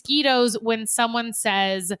mosquitoes when someone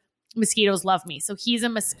says mosquitoes love me. So he's a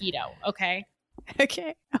mosquito. Okay.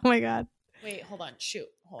 Okay. Oh my God. Wait, hold on. Shoot.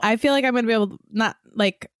 Hold on. I feel like I'm going to be able to not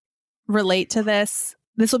relate to this.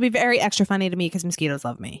 This will be very extra funny to me because mosquitoes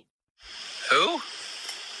love me. Who?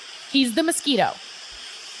 He's the mosquito.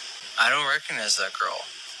 I don't recognize that girl.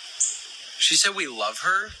 She said we love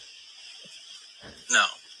her? No.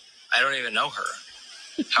 I don't even know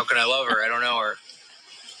her. How can I love her? I don't know her.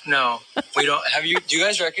 No. We don't. Do you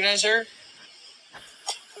guys recognize her?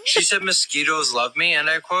 She said mosquitoes love me, and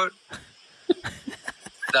I quote.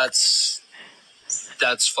 That's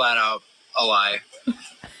flat out a lie.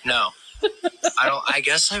 No, I don't. I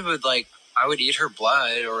guess I would eat her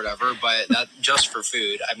blood or whatever, but that just for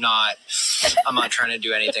food. I'm not trying to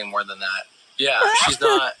do anything more than that. Yeah, she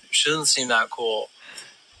doesn't seem that cool.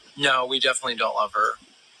 No, we definitely don't love her.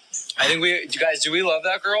 I think do we love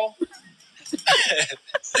that girl?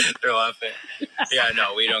 They're laughing. Yeah,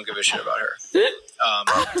 no, we don't give a shit about her.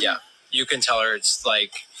 Yeah, you can tell her it's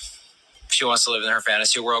like, if she wants to live in her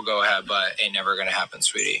fantasy world, go ahead, but ain't never gonna happen,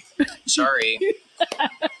 sweetie. Sorry.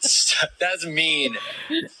 That's mean.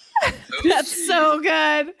 That's so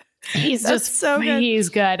good. He's That's just so good. He's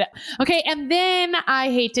good. Okay, and then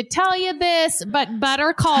I hate to tell you this, but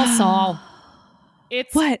Better Call Saul.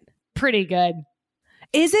 It's What? pretty good.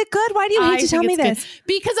 Is it good? Why do you hate to tell me it's good. this?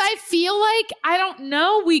 Because I feel like, I don't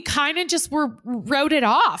know, we kind of just wrote it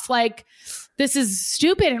off. Like, this is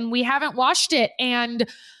stupid and we haven't watched it. And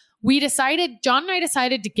John and I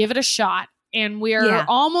decided to give it a shot. And we're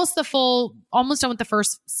almost done with the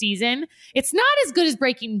first season. It's not as good as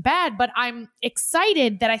Breaking Bad, but I'm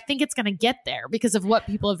excited that I think it's going to get there because of what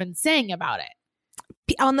people have been saying about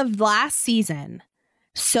it. On the last season,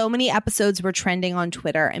 so many episodes were trending on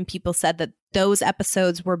Twitter and people said that those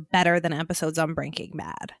episodes were better than episodes on Breaking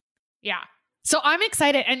Bad. Yeah. So I'm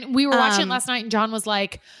excited. And we were watching it last night and John was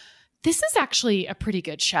like, this is actually a pretty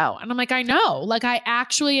good show. And I'm like, I know. Like, I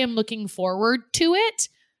actually am looking forward to it.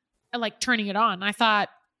 Like turning it on. I thought,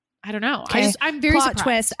 I don't know. Okay. I'm very Plot surprised.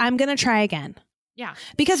 twist. I'm going to try again. Yeah.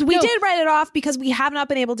 Because we did write it off because we have not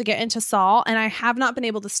been able to get into Saul and I have not been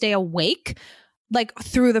able to stay awake like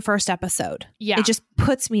through the first episode. Yeah. It just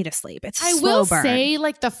puts me to sleep. It's I slow will burn. say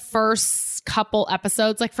like the first couple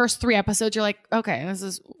episodes, like first 3 episodes, you're like, okay, this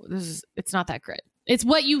is it's not that great. It's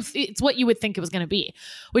what you would think it was going to be,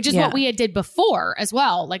 which is what we had did before as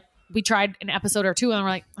well. Like we tried an episode or 2 and we're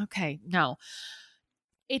like, okay, no.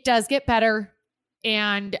 It does get better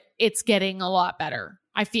and it's getting a lot better.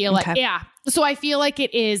 I feel like, yeah. So I feel like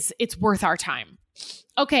it's worth our time.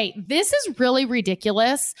 Okay. This is really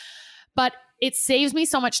ridiculous, but it saves me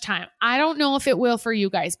so much time. I don't know if it will for you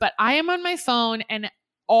guys, but I am on my phone and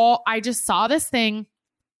I just saw this thing.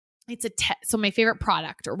 It's so my favorite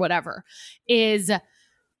product or whatever is a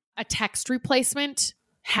text replacement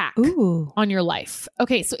hack on your life.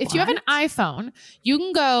 Okay. So if you have an iPhone, you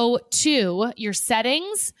can go to your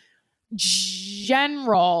settings,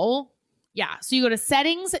 general. Yeah. So you go to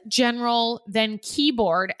settings, general, then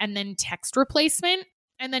keyboard, and then text replacement.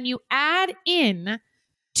 And then you add in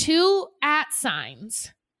 2 @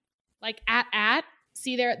 like at,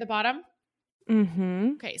 see there at the bottom?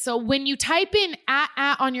 Mm-hmm. Okay. So when you type in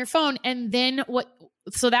at on your phone and then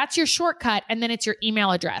so that's your shortcut and then it's your email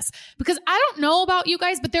address. Because I don't know about you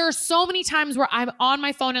guys, but there are so many times where I'm on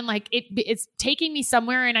my phone and like it's taking me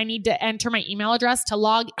somewhere and I need to enter my email address to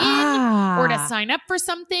log in or to sign up for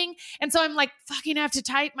something. And so I'm like, fucking have to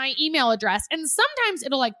type my email address. And sometimes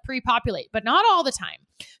it'll like pre-populate, but not all the time.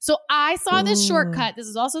 So I saw this shortcut. This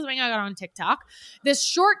is also something I got on TikTok. This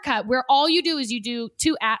shortcut where all you do is you do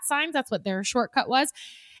 2 @. That's what their shortcut was.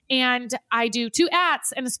 And I do 2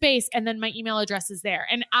 @ and a space, and then my email address is there.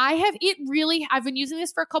 And I've been using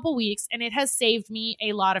this for a couple weeks and it has saved me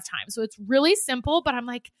a lot of time. So it's really simple, but I'm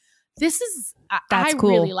like, I cool.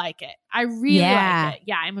 really like it. I really like it.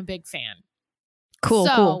 Yeah, I'm a big fan.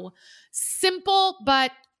 Cool. Simple,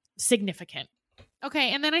 but significant.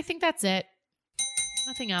 Okay. And then I think that's it.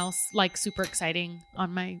 Nothing else like super exciting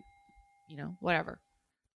on my, whatever.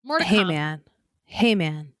 More to come. Hey,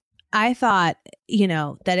 man. I thought,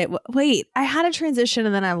 that wait, I had a transition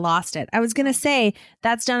and then I lost it. I was going to say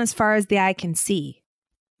that's done as far as the eye can see,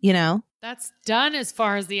 That's done as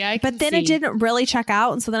far as the eye can see. But then it didn't really check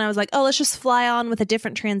out. And so then I was like, oh, let's just fly on with a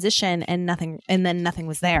different transition and then nothing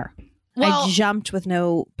was there. Well, I jumped with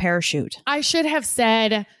no parachute. I should have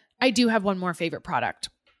said, I do have one more favorite product.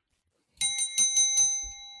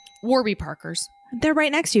 Warby Parkers. They're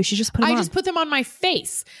right next to you. She just put them on. I just put them on my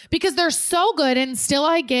face because they're so good. And still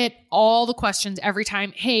I get all the questions every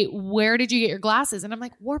time. Hey, where did you get your glasses? And I'm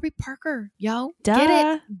like, Warby Parker, yo, get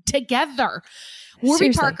it together. Warby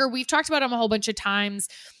Seriously. Parker, we've talked about them a whole bunch of times,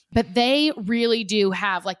 but they really do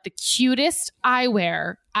have like the cutest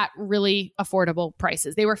eyewear at really affordable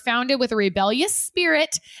prices. They were founded with a rebellious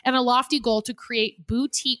spirit and a lofty goal to create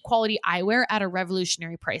boutique quality eyewear at a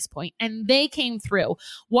revolutionary price point. And they came through.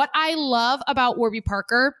 What I love about Warby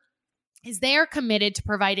Parker is they are committed to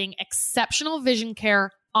providing exceptional vision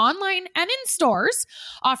care online and in stores,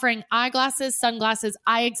 offering eyeglasses, sunglasses,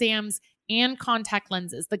 eye exams, and contact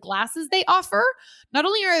lenses. The glasses they offer, not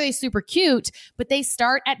only are they super cute, but they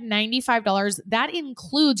start at $95. That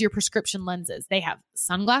includes your prescription lenses. They have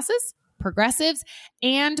sunglasses, progressives,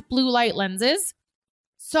 and blue light lenses.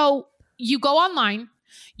 So you go online,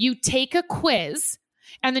 you take a quiz,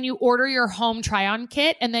 and then you order your home try-on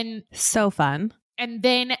kit, and then So fun.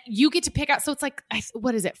 you get to pick out. So it's like,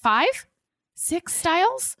 what is it? 5, 6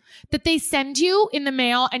 styles that they send you in the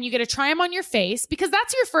mail, and you get to try them on your face, because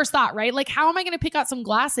that's your first thought, right? Like, how am I going to pick out some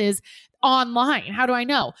glasses online? How do I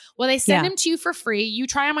know? Well, they send them to you for free. You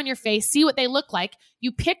try them on your face, see what they look like.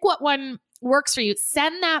 You pick what one works for you,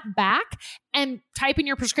 send that back, and type in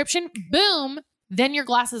your prescription. Boom. Then your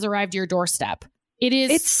glasses arrive to your doorstep.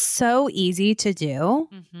 It's so easy to do.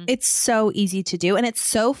 Mm-hmm. It's so easy to do. And it's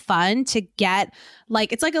so fun to get,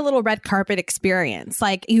 like, it's like a little red carpet experience.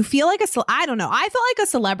 Like, you feel like I don't know. I felt like a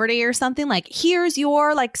celebrity or something. Like, here's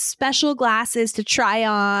your like special glasses to try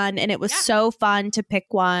on. And it was so fun to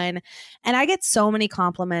pick one. And I get so many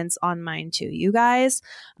compliments on mine too, you guys.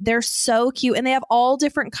 They're so cute. And they have all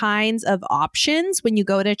different kinds of options when you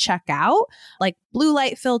go to check out, like blue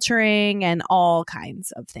light filtering and all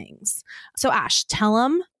kinds of things. So Ash, tell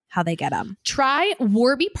them how they get them. Try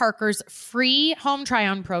Warby Parker's free home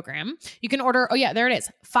try-on program. You can order, there it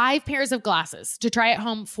is, 5 pairs of glasses to try at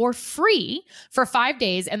home for free for 5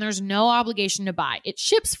 days, and there's no obligation to buy. It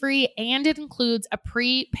ships free, and it includes a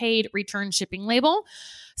prepaid return shipping label.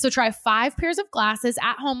 So try 5 pairs of glasses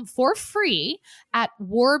at home for free at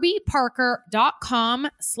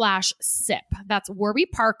warbyparker.com/sip. That's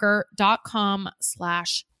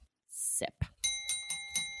warbyparker.com/sip.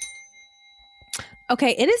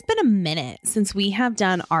 Okay, it has been a minute since we have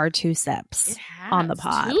done our 2 sips on the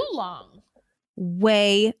pod. Too long.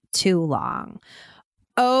 Way too long.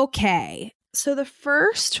 Okay, so the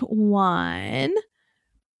first one,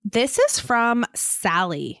 this is from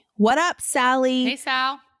Sally. What up, Sally? Hey,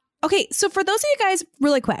 Sal. Okay, so for those of you guys,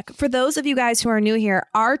 really quick, for those of you guys who are new here,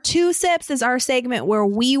 our 2 sips is our segment where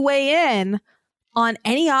we weigh in on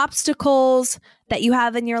any obstacles that you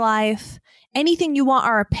have in your life, anything you want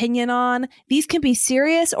our opinion on. These can be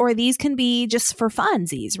serious, or these can be just for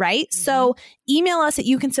funsies, right? Mm-hmm. So email us at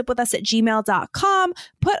youcansipwithus@gmail.com.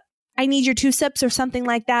 Put I need your 2 sips or something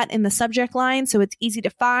like that in the subject line so it's easy to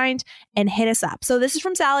find, and hit us up. So this is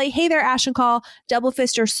from Sally. Hey there, Ash and Call, Double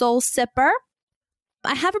Fist or Soul Sipper.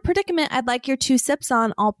 I have a predicament I'd like your 2 sips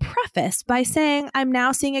on. I'll preface by saying I'm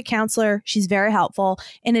now seeing a counselor. She's very helpful.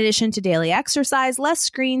 In addition to daily exercise, less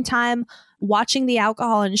screen time, watching the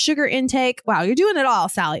alcohol and sugar intake. Wow, you're doing it all,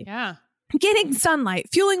 Sally. Yeah. Getting sunlight,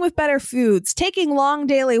 fueling with better foods, taking long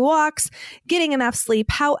daily walks, getting enough sleep.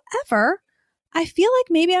 However, I feel like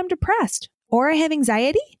maybe I'm depressed or I have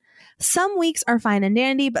anxiety. Some weeks are fine and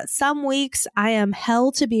dandy, but some weeks I am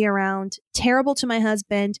hell to be around, terrible to my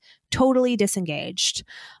husband, totally disengaged.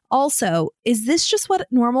 Also, is this just what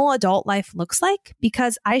normal adult life looks like?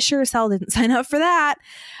 Because I sure as hell didn't sign up for that.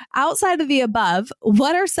 Outside of the above,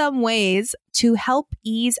 what are some ways to help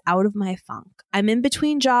ease out of my funk? I'm in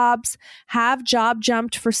between jobs, have job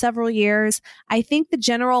jumped for several years. I think the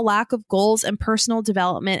general lack of goals and personal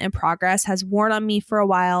development and progress has worn on me for a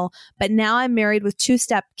while, but now I'm married with 2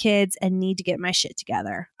 step kids and need to get my shit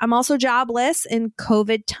together. I'm also jobless in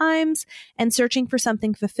COVID times and searching for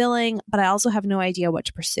something fulfilling, but I also have no idea what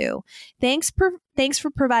to pursue. Thanks for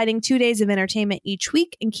providing 2 days of entertainment each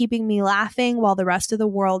week and keeping me laughing while the rest of the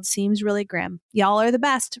world seems really grim. Y'all are the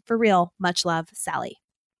best, for real. Much love, Sally.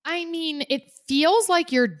 I mean, it feels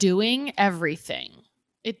like you're doing everything.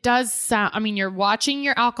 It does sound, I mean, you're watching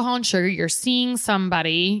your alcohol and sugar, you're seeing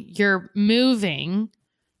somebody, you're moving,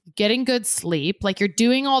 getting good sleep, like you're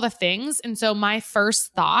doing all the things. And so my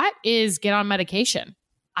first thought is get on medication.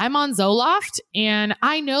 I'm on Zoloft, and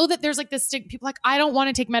I know that there's like this people like, I don't want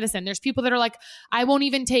to take medicine. There's people that are like, I won't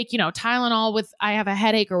even take, Tylenol with, I have a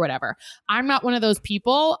headache or whatever. I'm not one of those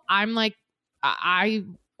people. I'm like, I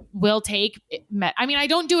will take I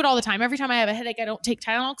don't do it all the time. Every time I have a headache, I don't take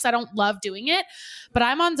Tylenol because I don't love doing it. But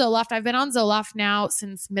I'm on Zoloft. I've been on Zoloft now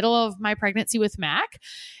since middle of my pregnancy with Mac.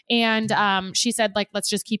 And she said, like, let's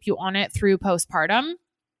just keep you on it through postpartum.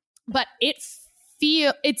 But it's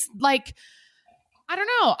like, I don't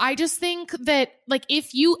know. I just think that, like,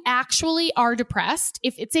 if you actually are depressed,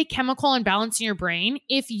 if it's a chemical imbalance in your brain,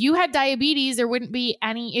 if you had diabetes, there wouldn't be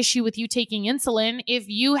any issue with you taking insulin. If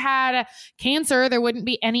you had cancer, there wouldn't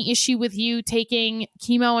be any issue with you taking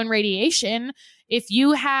chemo and radiation. If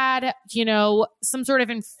you had, some sort of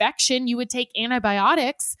infection, you would take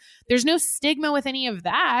antibiotics. There's no stigma with any of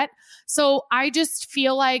that. So I just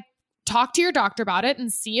feel like, talk to your doctor about it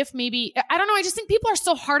and see if maybe, I don't know. I just think people are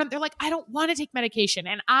so hard on, they're like, I don't want to take medication.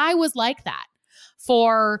 And I was like that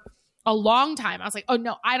for a long time. I was like, oh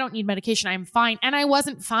no, I don't need medication. I'm fine. And I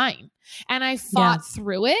wasn't fine. And I fought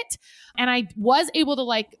through it. And I was able to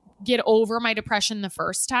like get over my depression the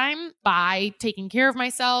first time by taking care of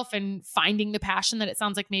myself and finding the passion that it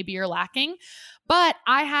sounds like maybe you're lacking. But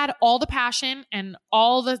I had all the passion and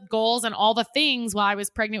all the goals and all the things while I was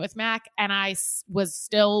pregnant with Mac, and I was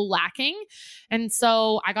still lacking. And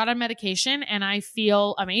so I got on medication and I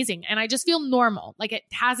feel amazing. And I just feel normal. Like it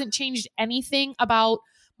hasn't changed anything about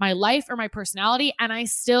my life or my personality. And I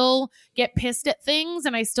still get pissed at things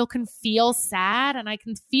and I still can feel sad and I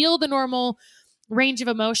can feel the normal range of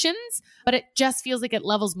emotions, but it just feels like it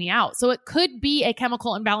levels me out. So it could be a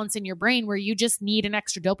chemical imbalance in your brain where you just need an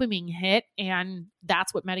extra dopamine hit, and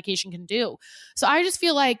that's what medication can do. So I just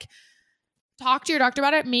feel like talk to your doctor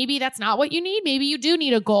about it. Maybe that's not what you need. Maybe you do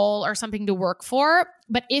need a goal or something to work for.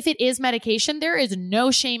 But if it is medication, there is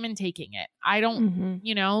no shame in taking it. I don't,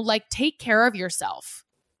 like take care of yourself.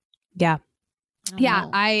 Yeah. Yeah.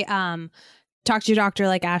 I talked to your doctor,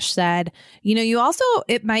 like Ash said. You also,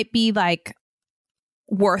 it might be like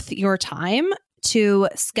worth your time to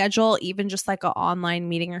schedule even just like an online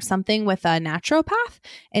meeting or something with a naturopath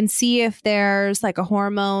and see if there's like a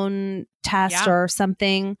hormone test or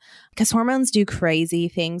something, because hormones do crazy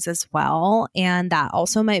things as well. And that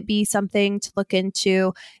also might be something to look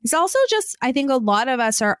into. It's also just, I think a lot of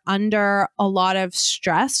us are under a lot of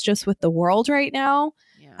stress just with the world right now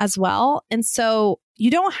as well. And so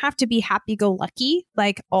you don't have to be happy-go-lucky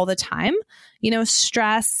like all the time.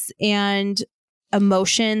 Stress and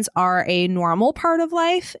emotions are a normal part of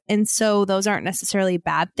life. And so those aren't necessarily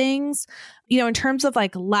bad things. In terms of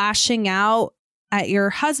like lashing out at your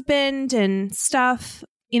husband and stuff,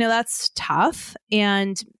 that's tough.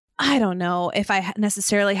 And I don't know if I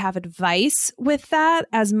necessarily have advice with that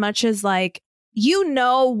as much as like,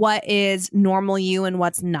 what is normal you and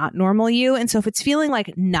what's not normal you. And so if it's feeling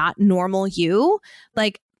like not normal you,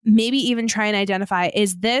 like maybe even try and identify,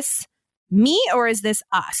 is this me or is this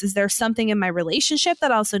us? Is there something in my relationship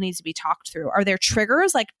that also needs to be talked through? Are there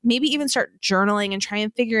triggers? Like maybe even start journaling and try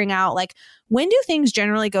and figuring out like, when do things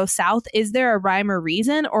generally go south? Is there a rhyme or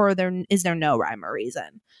reason, or is there no rhyme or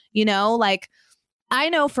reason? Like I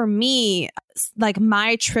know for me, like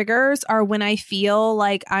my triggers are when I feel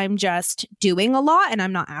like I'm just doing a lot and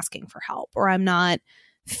I'm not asking for help, or I'm not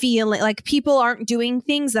feeling like people aren't doing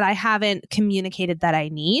things that I haven't communicated that I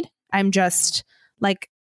need. I'm just like,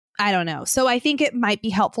 I don't know. So I think it might be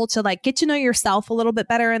helpful to like get to know yourself a little bit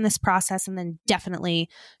better in this process, and then definitely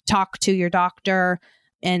talk to your doctor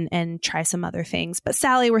and try some other things. But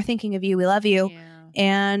Sally, we're thinking of you. We love you.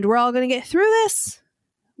 And we're all going to get through this.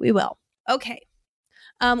 We will. Okay.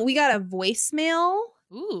 We got a voicemail.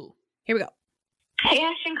 Ooh. Here we go. Hey,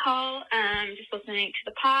 Ash and Cole. Just listening to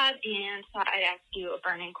the pod and thought I'd ask you a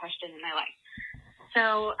burning question in my life.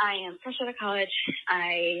 So I am fresh out of college.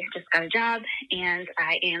 I just got a job and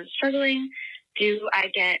I am struggling. Do I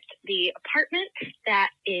get the apartment that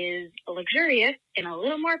is luxurious and a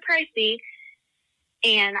little more pricey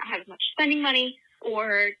and not have as much spending money?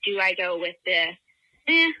 Or do I go with the,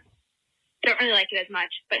 don't really like it as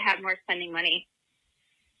much, but have more spending money?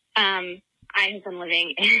 I have been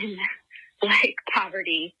living in like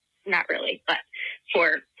poverty, not really, but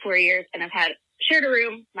for 4 years, and I've had shared a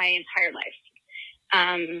room my entire life.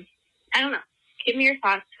 I don't know. Give me your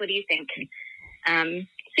thoughts. What do you think? So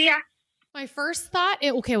yeah. My first thought,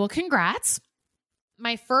 congrats.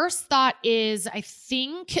 My first thought is I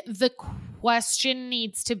think the question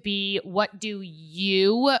needs to be, what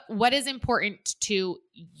is important to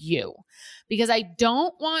you? Because I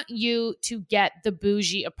don't want you to get the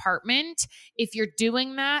bougie apartment if you're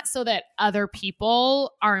doing that so that other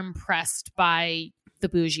people are impressed by the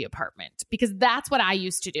bougie apartment, because that's what I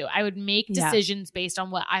used to do. I would make decisions based on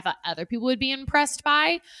what I thought other people would be impressed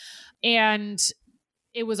by. And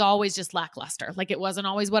it was always just lackluster. Like it wasn't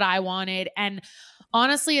always what I wanted. And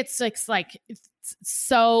honestly, it's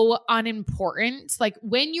so unimportant. Like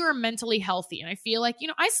when you're mentally healthy, and I feel like,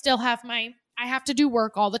 I still have I have to do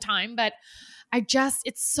work all the time, but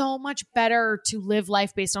it's so much better to live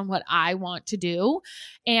life based on what I want to do.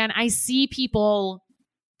 And I see people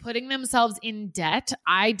putting themselves in debt.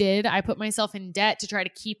 I put myself in debt to try to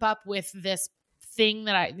keep up with this thing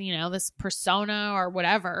that this persona or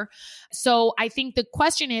whatever. So I think the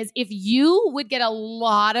question is, if you would get a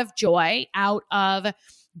lot of joy out of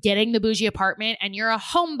getting the bougie apartment and you're a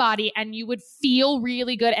homebody and you would feel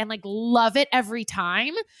really good and like love it every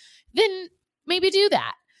time, then maybe do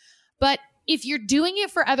that. But if you're doing it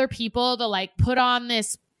for other people to like put on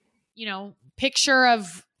this, picture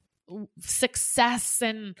of success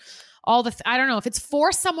and all I don't know, if it's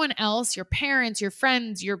for someone else, your parents, your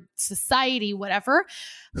friends, your society, whatever,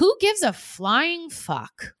 who gives a flying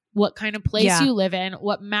fuck? what kind of place Yeah. you live in.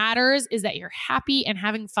 What matters is that you're happy and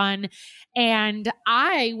having fun. And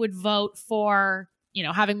I would vote for,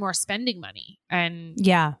 having more spending money. And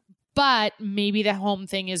Yeah. but maybe the home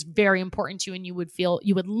thing is very important to you and you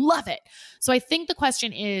would love it. So I think the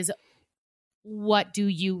question is, what do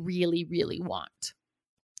you really, really want?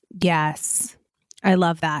 Yes. I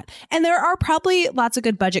love that. And there are probably lots of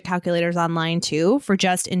good budget calculators online too, for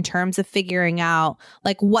just in terms of figuring out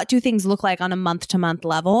like what do things look like on a month to month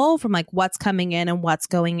level from like what's coming in and what's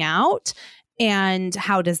going out. And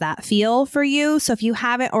how does that feel for you? So if you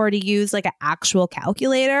haven't already used like an actual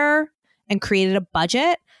calculator and created a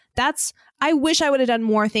budget, I wish I would have done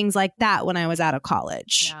more things like that when I was out of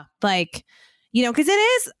college. Yeah. Like, because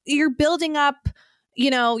you're building up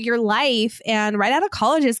your life, and right out of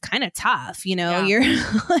college is kind of tough, Yeah. you're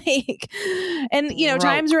like, and,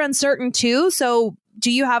 times are uncertain too. So do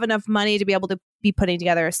you have enough money to be able to be putting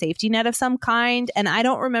together a safety net of some kind? And I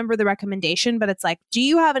don't remember the recommendation, but it's like, do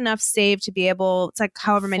you have enough saved to be able, it's like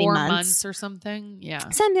however many 4 months. months or something. Yeah.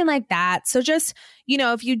 Something like that. So just,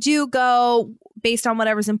 if you do go based on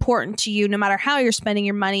whatever's important to you, no matter how you're spending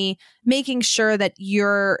your money, making sure that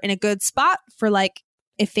you're in a good spot for like,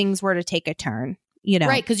 if things were to take a turn.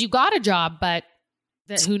 Right. Because you got a job, but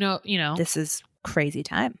who knows, this is crazy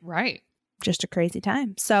time. Right. Just a crazy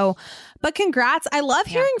time. So, but congrats. I love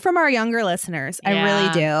hearing from our younger listeners. I Yeah.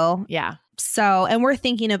 really do. Yeah. So, and we're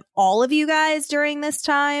thinking of all of you guys during this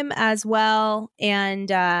time as well.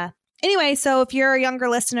 And anyway, so if you're a younger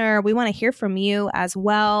listener, we want to hear from you as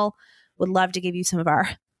well. Would love to give you some of our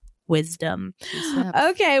wisdom.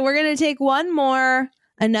 Okay, we're going to take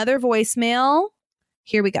another voicemail.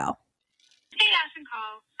 Here we go. Hey, Ash and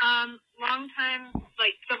Call. Long time,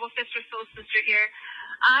 like double sister, soul sister here.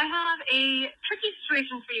 I have a tricky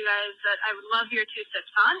situation for you guys that I would love your 2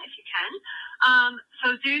 cents on, if you can. So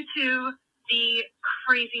due to the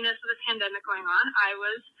craziness of the pandemic going on, I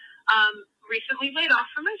was recently laid off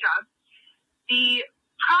from my job. The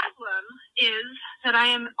problem is that I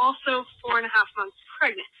am also 4.5 months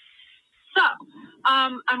pregnant. So,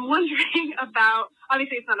 I'm wondering about,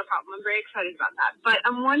 obviously it's not a problem, I'm very excited about that, but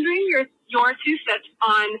I'm wondering your 2 cents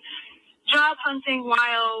on job hunting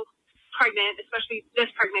while pregnant, especially this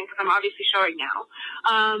pregnant, because I'm obviously showing now,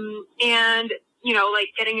 and,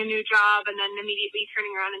 like getting a new job and then immediately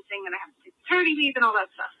turning around and saying that I have to take maternity leave and all that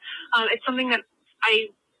stuff. It's something that I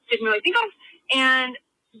didn't really think of and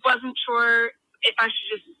wasn't sure if I should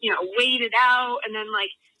just, wait it out and then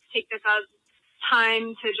like take this as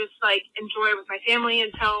time to just like enjoy with my family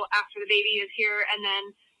until after the baby is here and then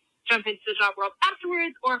jump into the job world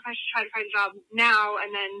afterwards, or if I should try to find a job now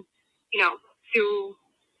and then,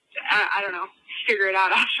 I don't know, figure it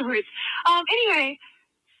out afterwards. Anyway,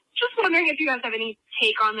 just wondering if you guys have any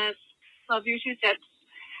take on this. Love your 2 cents.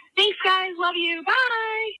 Thanks, guys. Love you.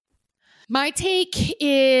 Bye. My take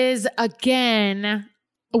is, again,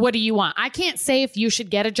 what do you want? I can't say if you should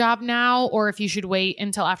get a job now or if you should wait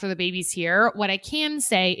until after the baby's here. What I can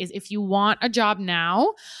say is if you want a job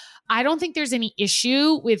now, I don't think there's any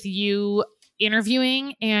issue with you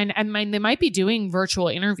interviewing, and they might be doing virtual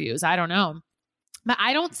interviews. I don't know. But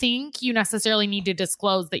I don't think you necessarily need to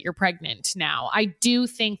disclose that you're pregnant now. I do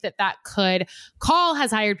think that Call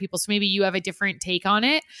has hired people, so maybe you have a different take on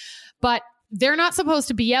it, but they're not supposed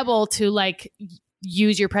to be able to like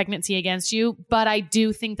use your pregnancy against you. But I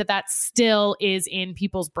do think that still is in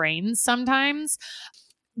people's brains sometimes.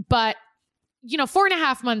 But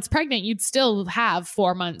 4.5 months pregnant, you'd still have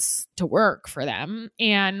 4 months to work for them.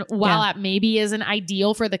 And while that maybe isn't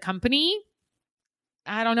ideal for the company,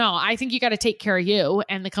 I don't know. I think you got to take care of you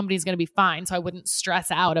and the company's going to be fine. So I wouldn't stress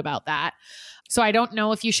out about that. So I don't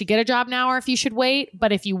know if you should get a job now or if you should wait.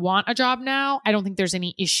 But if you want a job now, I don't think there's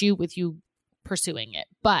any issue with you pursuing it.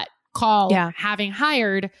 But Call, having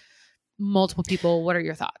hired multiple people, what are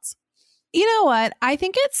your thoughts? You know what? I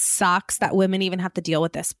think it sucks that women even have to deal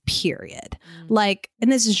with this, period. Like, and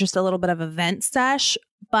this is just a little bit of a vent sesh,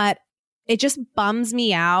 but it just bums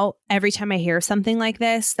me out every time I hear something like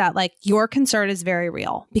this, that like your concern is very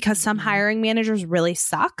real, because some hiring managers really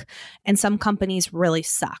suck and some companies really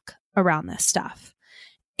suck around this stuff.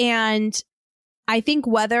 And I think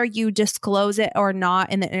whether you disclose it or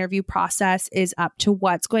not in the interview process is up to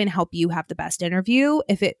what's going to help you have the best interview.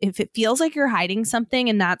 If it feels like you're hiding something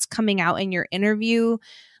and that's coming out in your interview,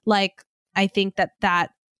 like I think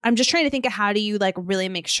that I'm just trying to think of how do you like really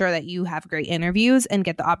make sure that you have great interviews and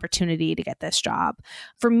get the opportunity to get this job.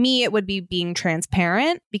 For me, it would be being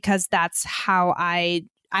transparent, because that's how I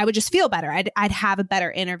would just feel better. I'd have a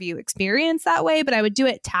better interview experience that way, but I would do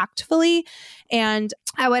it tactfully. And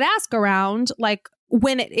I would ask around like,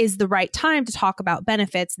 when it is the right time to talk about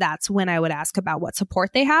benefits, that's when I would ask about what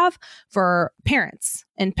support they have for parents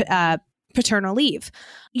and paternal leave.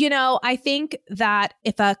 I think that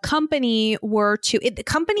if a company were to, the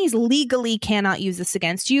companies legally cannot use this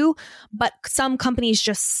against you, but some companies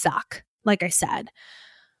just suck, like I said.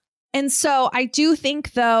 And so I do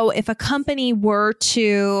think, though, if a company were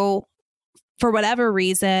to, for whatever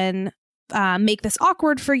reason, make this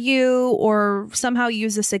awkward for you or somehow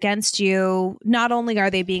use this against you, not only are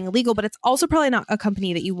they being illegal, but it's also probably not a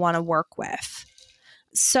company that you want to work with.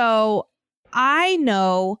 So I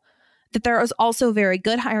know that there is also very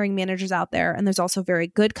good hiring managers out there, and there's also very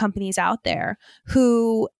good companies out there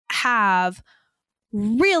who have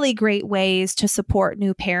really great ways to support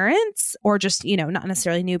new parents, or just, not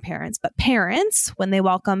necessarily new parents, but parents when they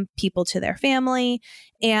welcome people to their family.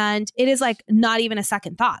 And it is like not even a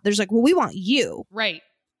second thought. There's like, well, we want you. Right.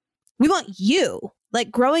 We want you.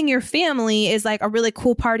 Like, growing your family is like a really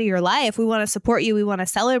cool part of your life. We want to support you. We want to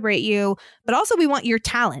celebrate you, but also we want your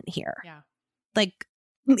talent here. Yeah. Like,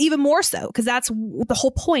 even more so, because that's the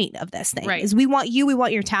whole point of this thing, right. is we want you, we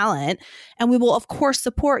want your talent, and we will of course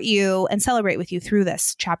support you and celebrate with you through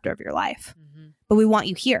this chapter of your life. Mm-hmm. But we want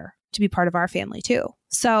you here to be part of our family too.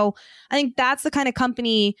 So I think that's the kind of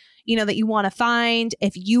company, that you want to find.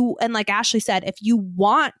 If you, and like Ashley said, if you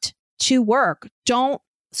want to work, don't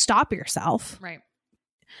stop yourself. Right.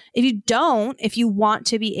 If you want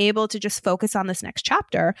to be able to just focus on this next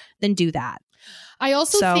chapter, then do that. I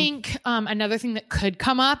also think another thing that could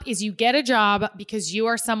come up is you get a job because you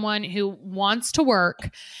are someone who wants to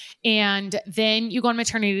work, and then you go on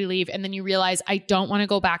maternity leave, and then you realize, I don't want to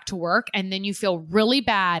go back to work. And then you feel really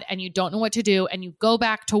bad and you don't know what to do, and you go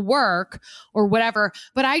back to work or whatever.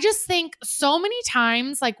 But I just think so many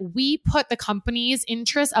times, like, we put the company's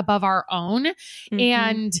interests above our own. Mm-hmm.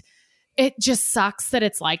 And it just sucks that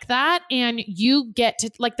it's like that. And you get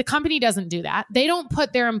to, like, the company doesn't do that. They don't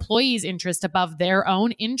put their employees' interest above their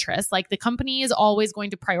own interest. Like, the company is always going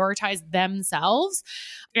to prioritize themselves.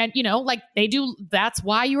 And, like they do. That's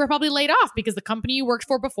why you were probably laid off, because the company you worked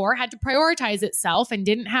for before had to prioritize itself and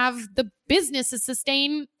didn't have the business to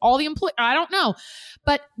sustain all the employees. I don't know,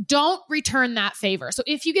 but don't return that favor. So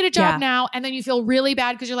if you get a job now and then you feel really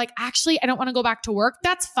bad because you're like, actually, I don't want to go back to work,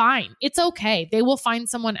 that's fine. It's okay. They will find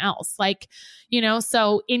someone else. Like,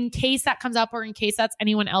 so in case that comes up, or in case that's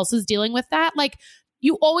anyone else is dealing with that, like,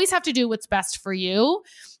 you always have to do what's best for you.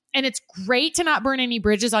 And it's great to not burn any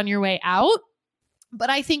bridges on your way out. But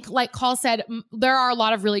I think, like Call said, there are a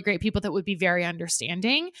lot of really great people that would be very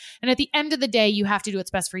understanding. And at the end of the day, you have to do what's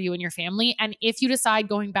best for you and your family. And if you decide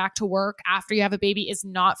going back to work after you have a baby is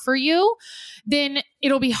not for you, then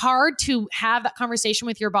it'll be hard to have that conversation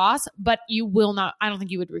with your boss, but you will not, I don't think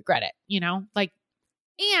you would regret it,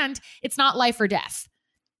 and it's not life or death.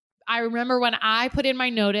 I remember when I put in my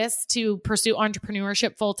notice to pursue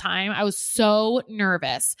entrepreneurship full time, I was so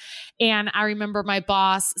nervous. And I remember my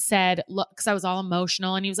boss said, look, because I was all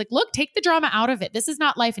emotional, and he was like, look, take the drama out of it. This is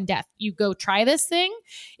not life and death. You go try this thing.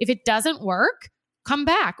 If it doesn't work, come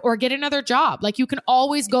back or get another job. Like, you can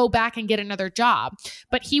always go back and get another job.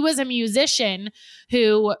 But he was a musician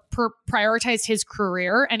who prioritized his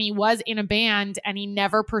career, and he was in a band, and he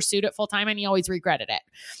never pursued it full time, and he always regretted it.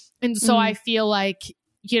 And so I feel like,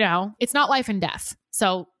 it's not life and death.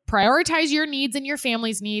 So prioritize your needs and your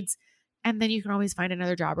family's needs. And then you can always find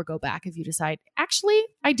another job or go back if you decide, actually,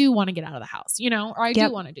 I do want to get out of the house, or I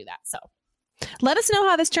do want to do that. So let us know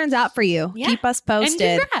how this turns out for you. Yeah. Keep us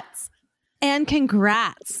posted. And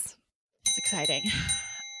congrats. It's exciting.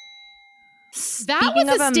 That was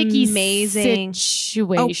a sticky, amazing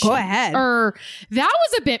situation. Oh, go ahead. That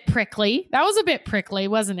was a bit prickly.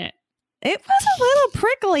 Wasn't it? It was a little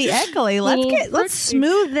prickly, eggly. Let's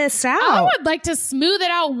smooth this out. I would like to smooth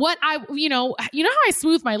it out. What you know how I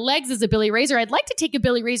smooth my legs as a Billy Razor? I'd like to take a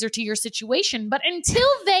Billy Razor to your situation, but until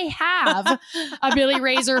they have a Billy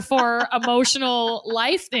Razor for emotional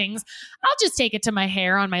life things, I'll just take it to my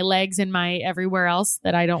hair on my legs and my everywhere else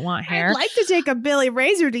that I don't want hair. I'd like to take a Billy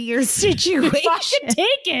Razor to your situation. I should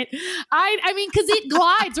take it. I mean, because it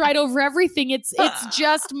glides right over everything. It's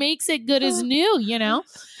just makes it good as new,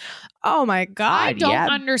 Oh my God. I don't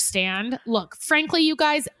understand. Look, frankly, you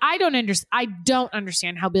guys, I don't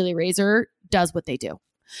understand how Billy Razor does what they do.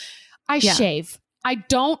 I shave. I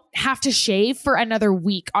don't have to shave for another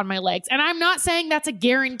week on my legs. And I'm not saying that's a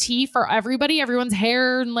guarantee for everybody. Everyone's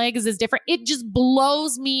hair and legs is different. It just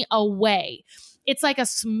blows me away. It's like a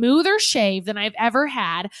smoother shave than I've ever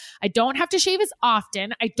had. I don't have to shave as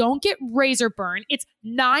often. I don't get razor burn. It's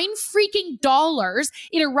 $9 freaking.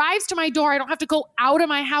 It arrives to my door. I don't have to go out of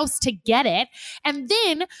my house to get it. And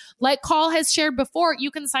then, like Call has shared before, you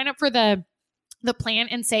can sign up for the the plan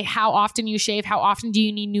and say how often you shave, how often do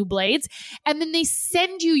you need new blades, and then they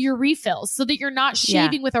send you your refills so that you're not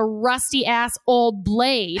shaving with a rusty ass old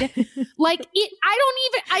blade. Like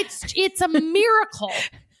it's a miracle.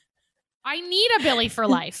 I need a Billy for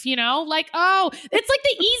life, you know? Like, it's like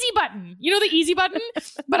the easy button. You know the easy button?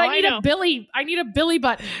 But I need a Billy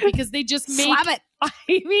button because they just make Slap it. I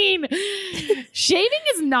mean, shaving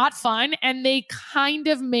is not fun, and they kind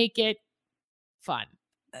of make it fun.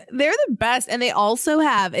 They're the best. And they also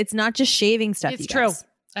have, it's not just shaving stuff. It's true.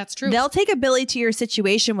 That's true. They'll take a Billy to your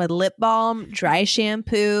situation with lip balm, dry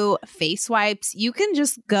shampoo, face wipes. You can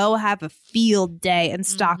just go have a field day and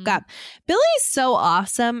stock up. Billy's so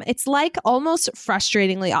awesome. It's like almost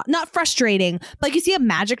frustratingly, not frustrating, but like you see a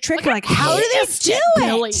magic trick. You're like, how do they do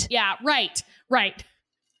Billy. it? Yeah, right.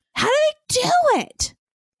 How do they do it?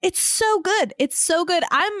 It's so good. It's so good.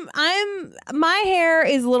 My hair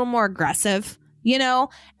is a little more aggressive, you know,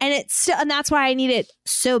 and that's why I need it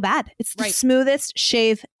so bad. It's the smoothest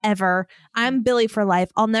shave ever. I'm Billy for life.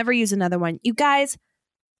 I'll never use another one. You guys,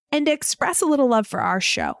 and to express a little love for our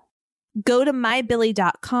show, go to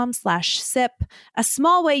mybilly.com/sip. A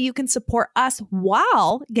small way you can support us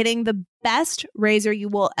while getting the best razor you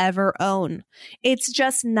will ever own. It's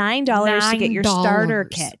just $9 to get your starter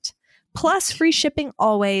kit. Plus free shipping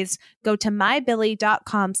always. Go to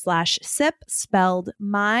mybilly.com/sip, spelled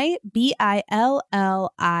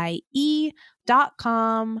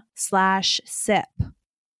mybillie.com/sip.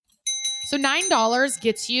 So $9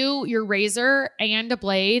 gets you your razor and a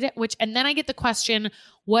blade, and then I get the question,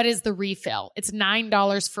 what is the refill? It's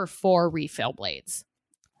 $9 for 4 refill blades.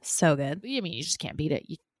 So good. I mean, you just can't beat it.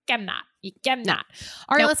 You cannot.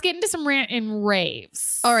 All right, let's get into some rant and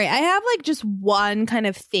raves. All right, I have like just one kind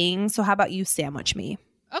of thing. So how about you sandwich me?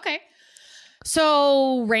 Okay.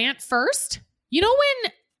 So rant first. You know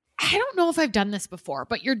when, I don't know if I've done this before,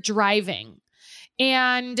 but you're driving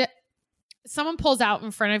and someone pulls out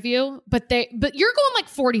in front of you, but you're going like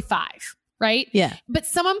 45, right? Yeah. But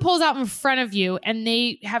someone pulls out in front of you and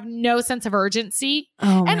they have no sense of urgency.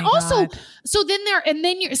 Oh my and also, God. so then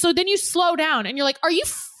you slow down and you're like, are you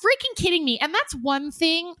freaking kidding me? And that's one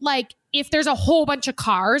thing. Like if there's a whole bunch of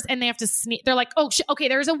cars and they have to sneak, they're like, okay,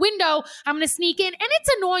 there's a window. I'm going to sneak in. And it's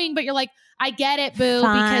annoying, but you're like, I get it, boo.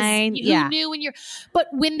 Fine. Because you knew but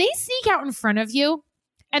when they sneak out in front of you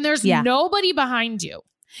and there's nobody behind you,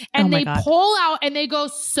 and they pull out and they go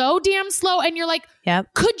so damn slow. And you're like,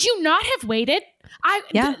 could you not have waited?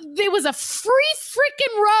 There was a free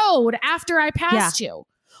freaking road after I passed you.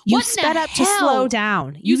 You sped up to slow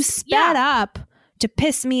down. You sped up to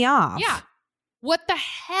piss me off. Yeah. What the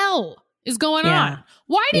hell is going on?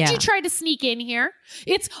 Why did you try to sneak in here?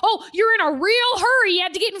 You're in a real hurry. You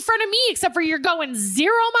had to get in front of me, except for you're going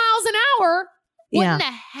 0 miles an hour. What in the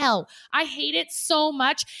hell? I hate it so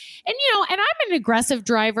much. And, and I'm an aggressive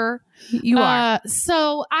driver. You are.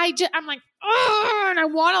 So I'm like, and I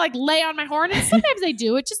want to like lay on my horn. And sometimes I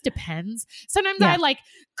do. It just depends. Sometimes I like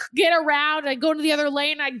get around. I go to the other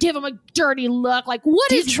lane. I give them a dirty look. Like,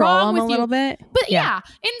 what is wrong with you? A little bit? But yeah.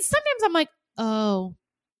 And sometimes I'm like, oh,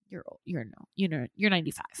 you're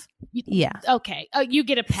 95. Yeah. Okay. You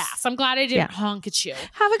get a pass. I'm glad I didn't honk at you.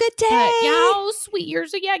 Have a good day. Oh, sweet.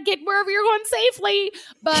 Get wherever you're going safely.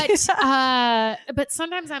 But but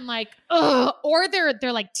sometimes I'm like, ugh. Or they're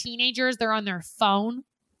like teenagers. They're on their phone.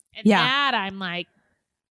 And that I'm like,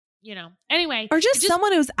 anyway. Or just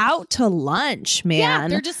someone who's out to lunch, man. Yeah,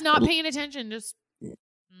 they're just not paying attention. Just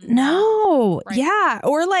no. Right. Yeah.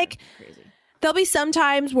 Or like crazy. There'll be some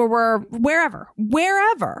times where we're wherever,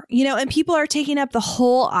 and people are taking up the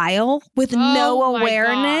whole aisle with no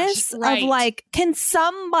awareness of like, can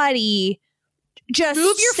somebody just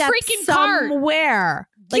move your freaking car somewhere?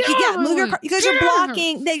 Like, move your car because you're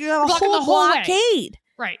blocking the whole blockade.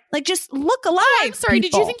 Right. Like, just look alive. I'm sorry.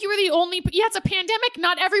 People. Did you think you were the only? Yeah, it's a pandemic.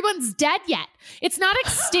 Not everyone's dead yet. It's not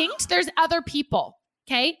extinct. There's other people.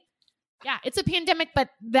 Okay. Yeah, it's a pandemic, but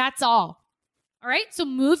that's all. All right. So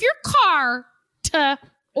move your car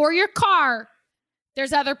or your car.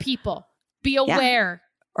 There's other people. Be aware.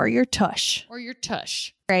 Or your tush.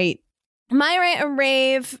 Right. My rant and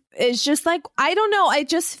rave is just like, I don't know. It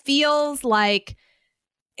just feels like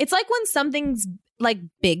it's like when something's like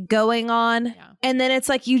big going on and then it's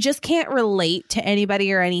like you just can't relate to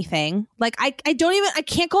anybody or anything. Like I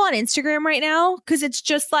can't go on Instagram right now because it's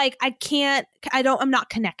just like I'm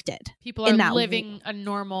not connected. People are living a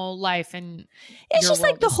normal life and it's just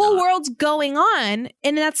like the whole world's going on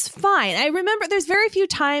and that's fine. I remember there's very few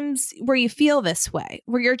times where you feel this way,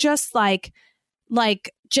 where you're just like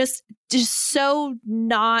just so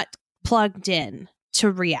not plugged in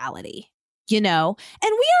to reality. you know,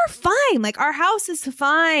 and we are fine. Like our house is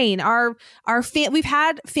fine. We've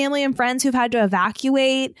had family and friends who've had to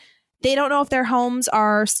evacuate. They don't know if their homes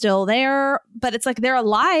are still there, but it's like they're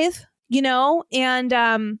alive, you know,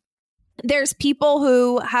 and there's people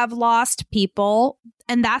who have lost people,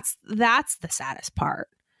 and that's the saddest part,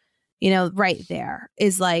 you know, right there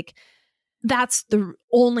is like, that's the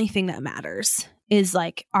only thing that matters is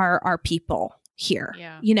like our people here,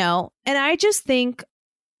 you know? And I just think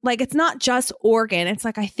like, it's not just Oregon. It's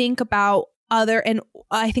like, I think about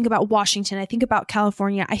Washington. I think about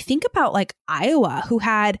California. I think about like Iowa, who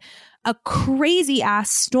had a crazy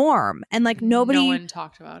ass storm and like no one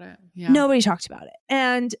talked about it. Nobody talked about it.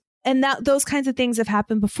 And that those kinds of things have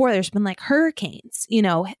happened before. There's been like hurricanes, you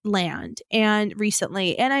know, land and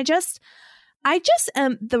recently. And I just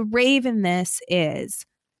am the rave in this is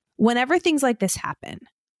whenever things like this happen,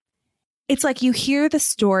 it's like you hear the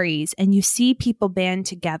stories and you see people band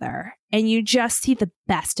together and you just see the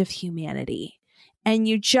best of humanity. And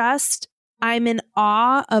I'm in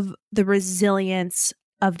awe of the resilience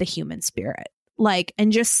of the human spirit. Like,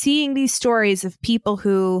 and just seeing these stories of people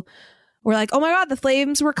who were like, oh my God, the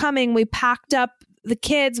flames were coming. We packed up the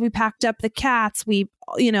kids, we packed up the cats,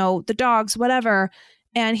 the dogs, whatever.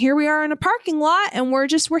 And here we are in a parking lot and we're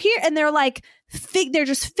here. And they're like, they're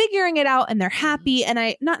just figuring it out and they're happy.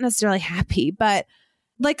 And not necessarily happy, but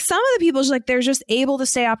like some of the people, like they're just able to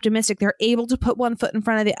stay optimistic. They're able to put one foot in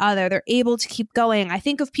front of the other. They're able to keep going. I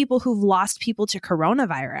think of people who've lost people to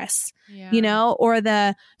coronavirus, you know, or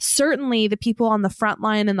certainly the people on the front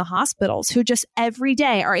line in the hospitals who just every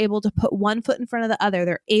day are able to put one foot in front of the other.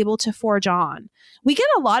 They're able to forge on. We get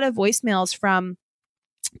a lot of voicemails from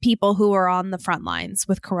people who are on the front lines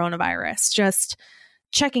with coronavirus, just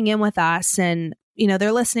checking in with us, and, you know,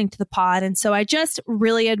 they're listening to the pod. And so I just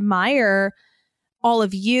really admire all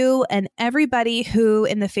of you and everybody who,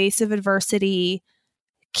 in the face of adversity,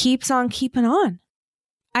 keeps on keeping on.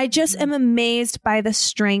 I just am amazed by the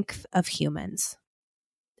strength of humans.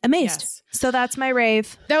 Amazed. Yes. So that's my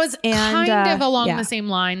rave. That was kind of along the same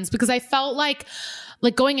lines, because I felt like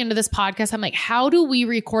going into this podcast, I'm like, how do we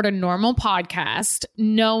record a normal podcast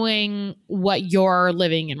knowing what you're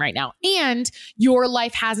living in right now? And your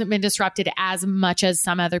life hasn't been disrupted as much as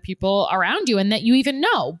some other people around you and that you even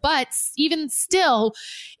know. But even still,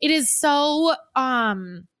 it is so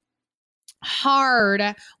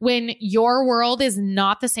hard when your world is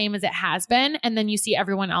not the same as it has been. And then you see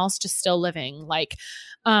everyone else just still living. Like,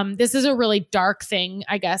 this is a really dark thing,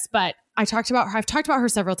 I guess, but I've talked about her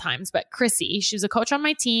several times, but Chrissy, she was a coach on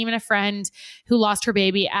my team and a friend who lost her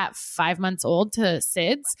baby at 5 months old to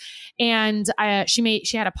SIDS. And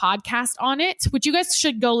she had a podcast on it, which you guys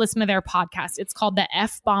should go listen to their podcast. It's called the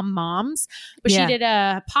F-Bomb Moms, but she did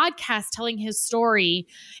a podcast telling his story,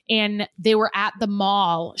 and they were at the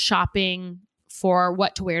mall shopping for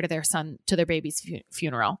what to wear to their baby's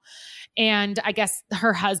funeral. And I guess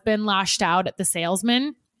her husband lashed out at the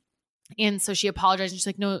salesman. And so she apologized, and she's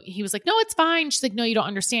like, no, he was like, no, it's fine. She's like, no, you don't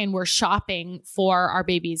understand. We're shopping for our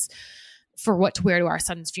babies for what to wear to our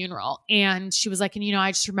son's funeral. And she was like, and, you know,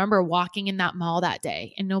 I just remember walking in that mall that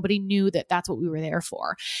day and nobody knew that that's what we were there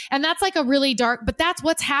for. And that's like a really dark, but that's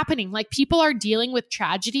what's happening. Like, people are dealing with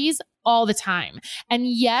tragedies all the time. And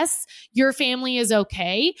yes, your family is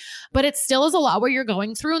okay, but it still is a lot what you're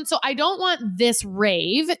going through. And so I don't want this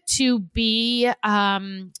rave to be,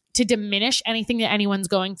 to diminish anything that anyone's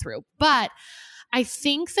going through. But I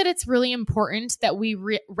think that it's really important that we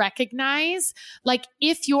recognize, like,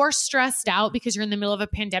 if you're stressed out because you're in the middle of a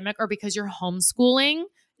pandemic or because you're homeschooling,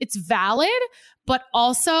 it's valid, but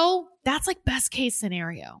also that's like best case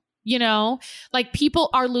scenario. You know, like, people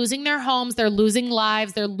are losing their homes, they're losing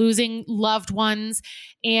lives, they're losing loved ones.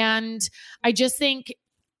 And I just think,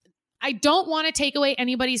 I don't want to take away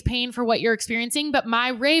anybody's pain for what you're experiencing, but my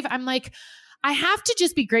rave, I'm like, I have to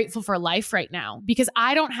just be grateful for life right now, because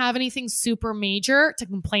I don't have anything super major to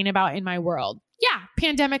complain about in my world. Yeah,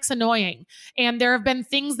 pandemic's annoying. And there have been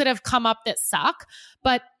things that have come up that suck,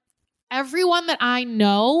 but everyone that I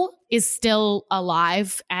know is still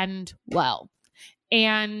alive and well.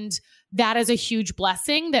 And that is a huge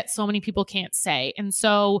blessing that so many people can't say. And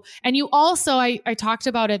so, and you also, I talked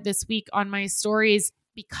about it this week on my stories,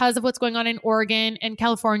 because of what's going on in Oregon and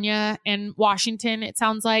California and Washington, it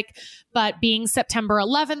sounds like, but being September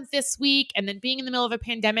 11th this week and then being in the middle of a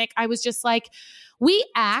pandemic, I was just like, we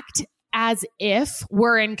act as if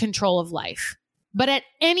we're in control of life. But at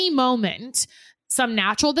any moment, some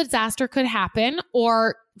natural disaster could happen,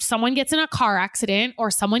 or someone gets in a car accident,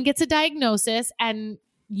 or someone gets a diagnosis, and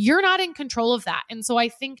you're not in control of that. And so I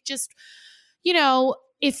think just, you know,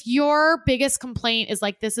 if your biggest complaint is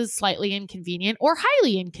like, this is slightly inconvenient or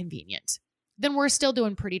highly inconvenient, then we're still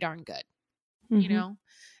doing pretty darn good, you Mhm. know?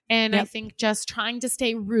 And Yep. I think just trying to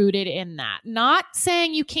stay rooted in that, not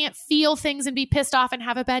saying you can't feel things and be pissed off and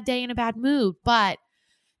have a bad day and a bad mood, but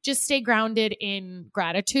just stay grounded in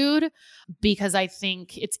gratitude, because I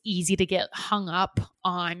think it's easy to get hung up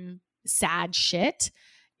on sad shit.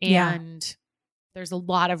 Yeah. And there's a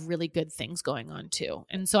lot of really good things going on too.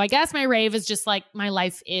 And so I guess my rave is just like, my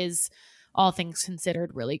life is, all things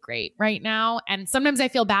considered, really great right now. And sometimes I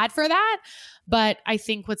feel bad for that, but I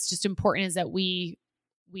think what's just important is that we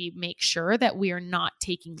make sure that we are not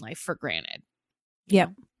taking life for granted. you Yep.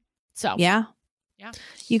 know? So Yeah. Yeah.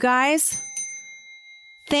 You guys,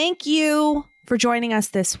 thank you for joining us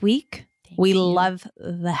this week. Thank We you. love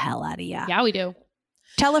the hell out of you. Yeah, we do.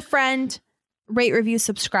 Tell a friend, rate, review,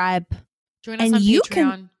 subscribe. Join us And on you Patreon.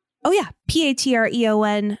 can- Oh yeah,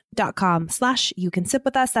 patreon.com/you can sip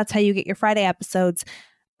with us. That's how you get your Friday episodes.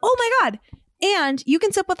 Oh my God. And you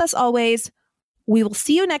can sip with us always. We will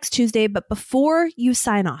see you next Tuesday, but before you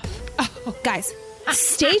sign off, guys,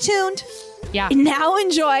 stay tuned. Yeah. And now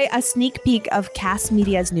enjoy a sneak peek of Cast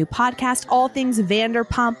Media's new podcast, All Things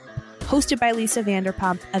Vanderpump, hosted by Lisa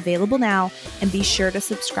Vanderpump, available now. And be sure to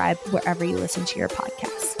subscribe wherever you listen to your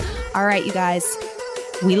podcasts. All right, you guys,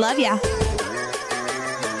 we love ya.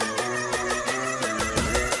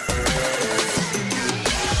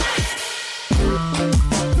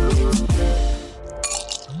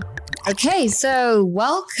 Okay, so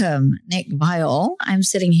welcome, Nick Viall. I'm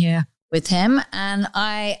sitting here with him, and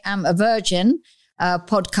I am a virgin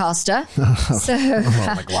podcaster. So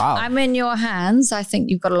wow. I'm in your hands. I think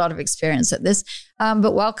you've got a lot of experience at this.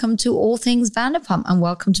 But welcome to All Things Vanderpump, and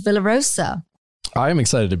welcome to Villa Rosa. I am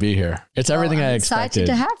excited to be here. It's everything I'm I excited expected.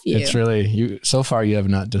 to have you. It's really, so far you have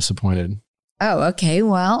not disappointed. Oh, okay.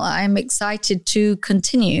 Well, I'm excited to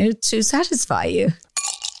continue to satisfy you.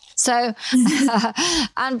 So,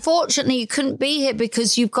 unfortunately, you couldn't be here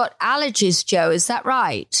because you've got allergies, Joe. Is that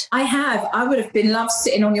right? I have. I would have been loved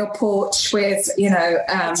sitting on your porch with,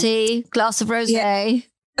 Tea, glass of rosé. Yeah.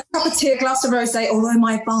 a cup of tea, a glass of rosé. Although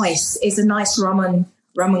my vice is a nice rum and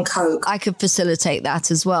coke. I could facilitate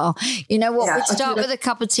that as well. You know what? Yeah, We'd start with a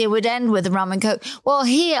cup of tea, we'd end with a rum and coke. Well,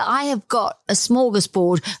 here I have got a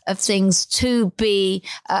smorgasbord of things to be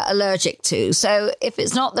allergic to. So if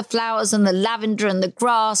it's not the flowers and the lavender and the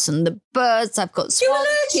grass and the birds, I've got You're swans.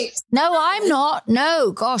 allergic. No, I'm not.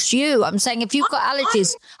 No, gosh, you. I'm saying if you've got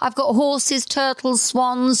allergies, I've got horses, turtles,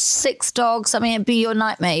 swans, 6 dogs. I mean, it'd be your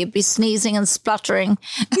nightmare. You'd be sneezing and spluttering.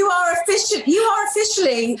 You are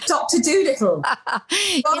officially Dr. Doolittle.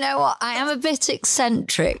 You know what? I am a bit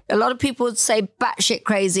eccentric. A lot of people would say batshit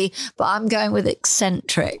crazy, but I'm going with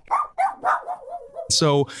eccentric.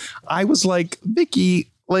 So I was like,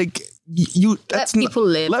 Vicky, like you that's Let people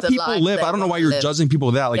live let the people life live. they I don't know why want you're to live. judging people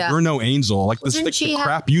with that. Like Yeah. you're no angel. Like this Didn't like she the have-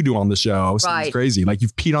 crap you do on the show seems Right. crazy. Like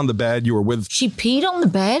you've peed on the bed. You were with She peed on the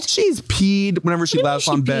bed? She's peed whenever she What do you mean laughs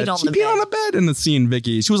she on peed bed. on She the peed on bed? the bed in the scene,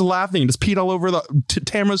 Vicky. She was laughing, just peed all over the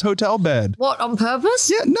Tamara's hotel bed. What, on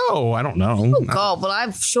purpose? Yeah, no, I don't know. Oh, God. Well,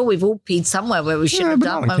 I'm sure we've all peed somewhere where we shouldn't have but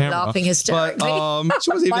done not on when camera. laughing hysterically. But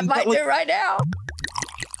she wasn't I even might do it right now.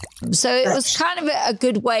 So it was kind of a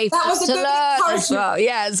good way That was a to good learn as encouragement well.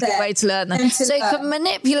 Yeah, it's a good there. way to learn them. And to So you learn. can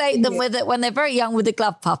manipulate them with it when they're very young with the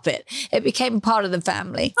glove puppet. It became part of the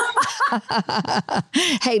family.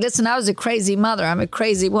 Hey, listen, I was a crazy mother. I'm a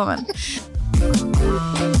crazy woman.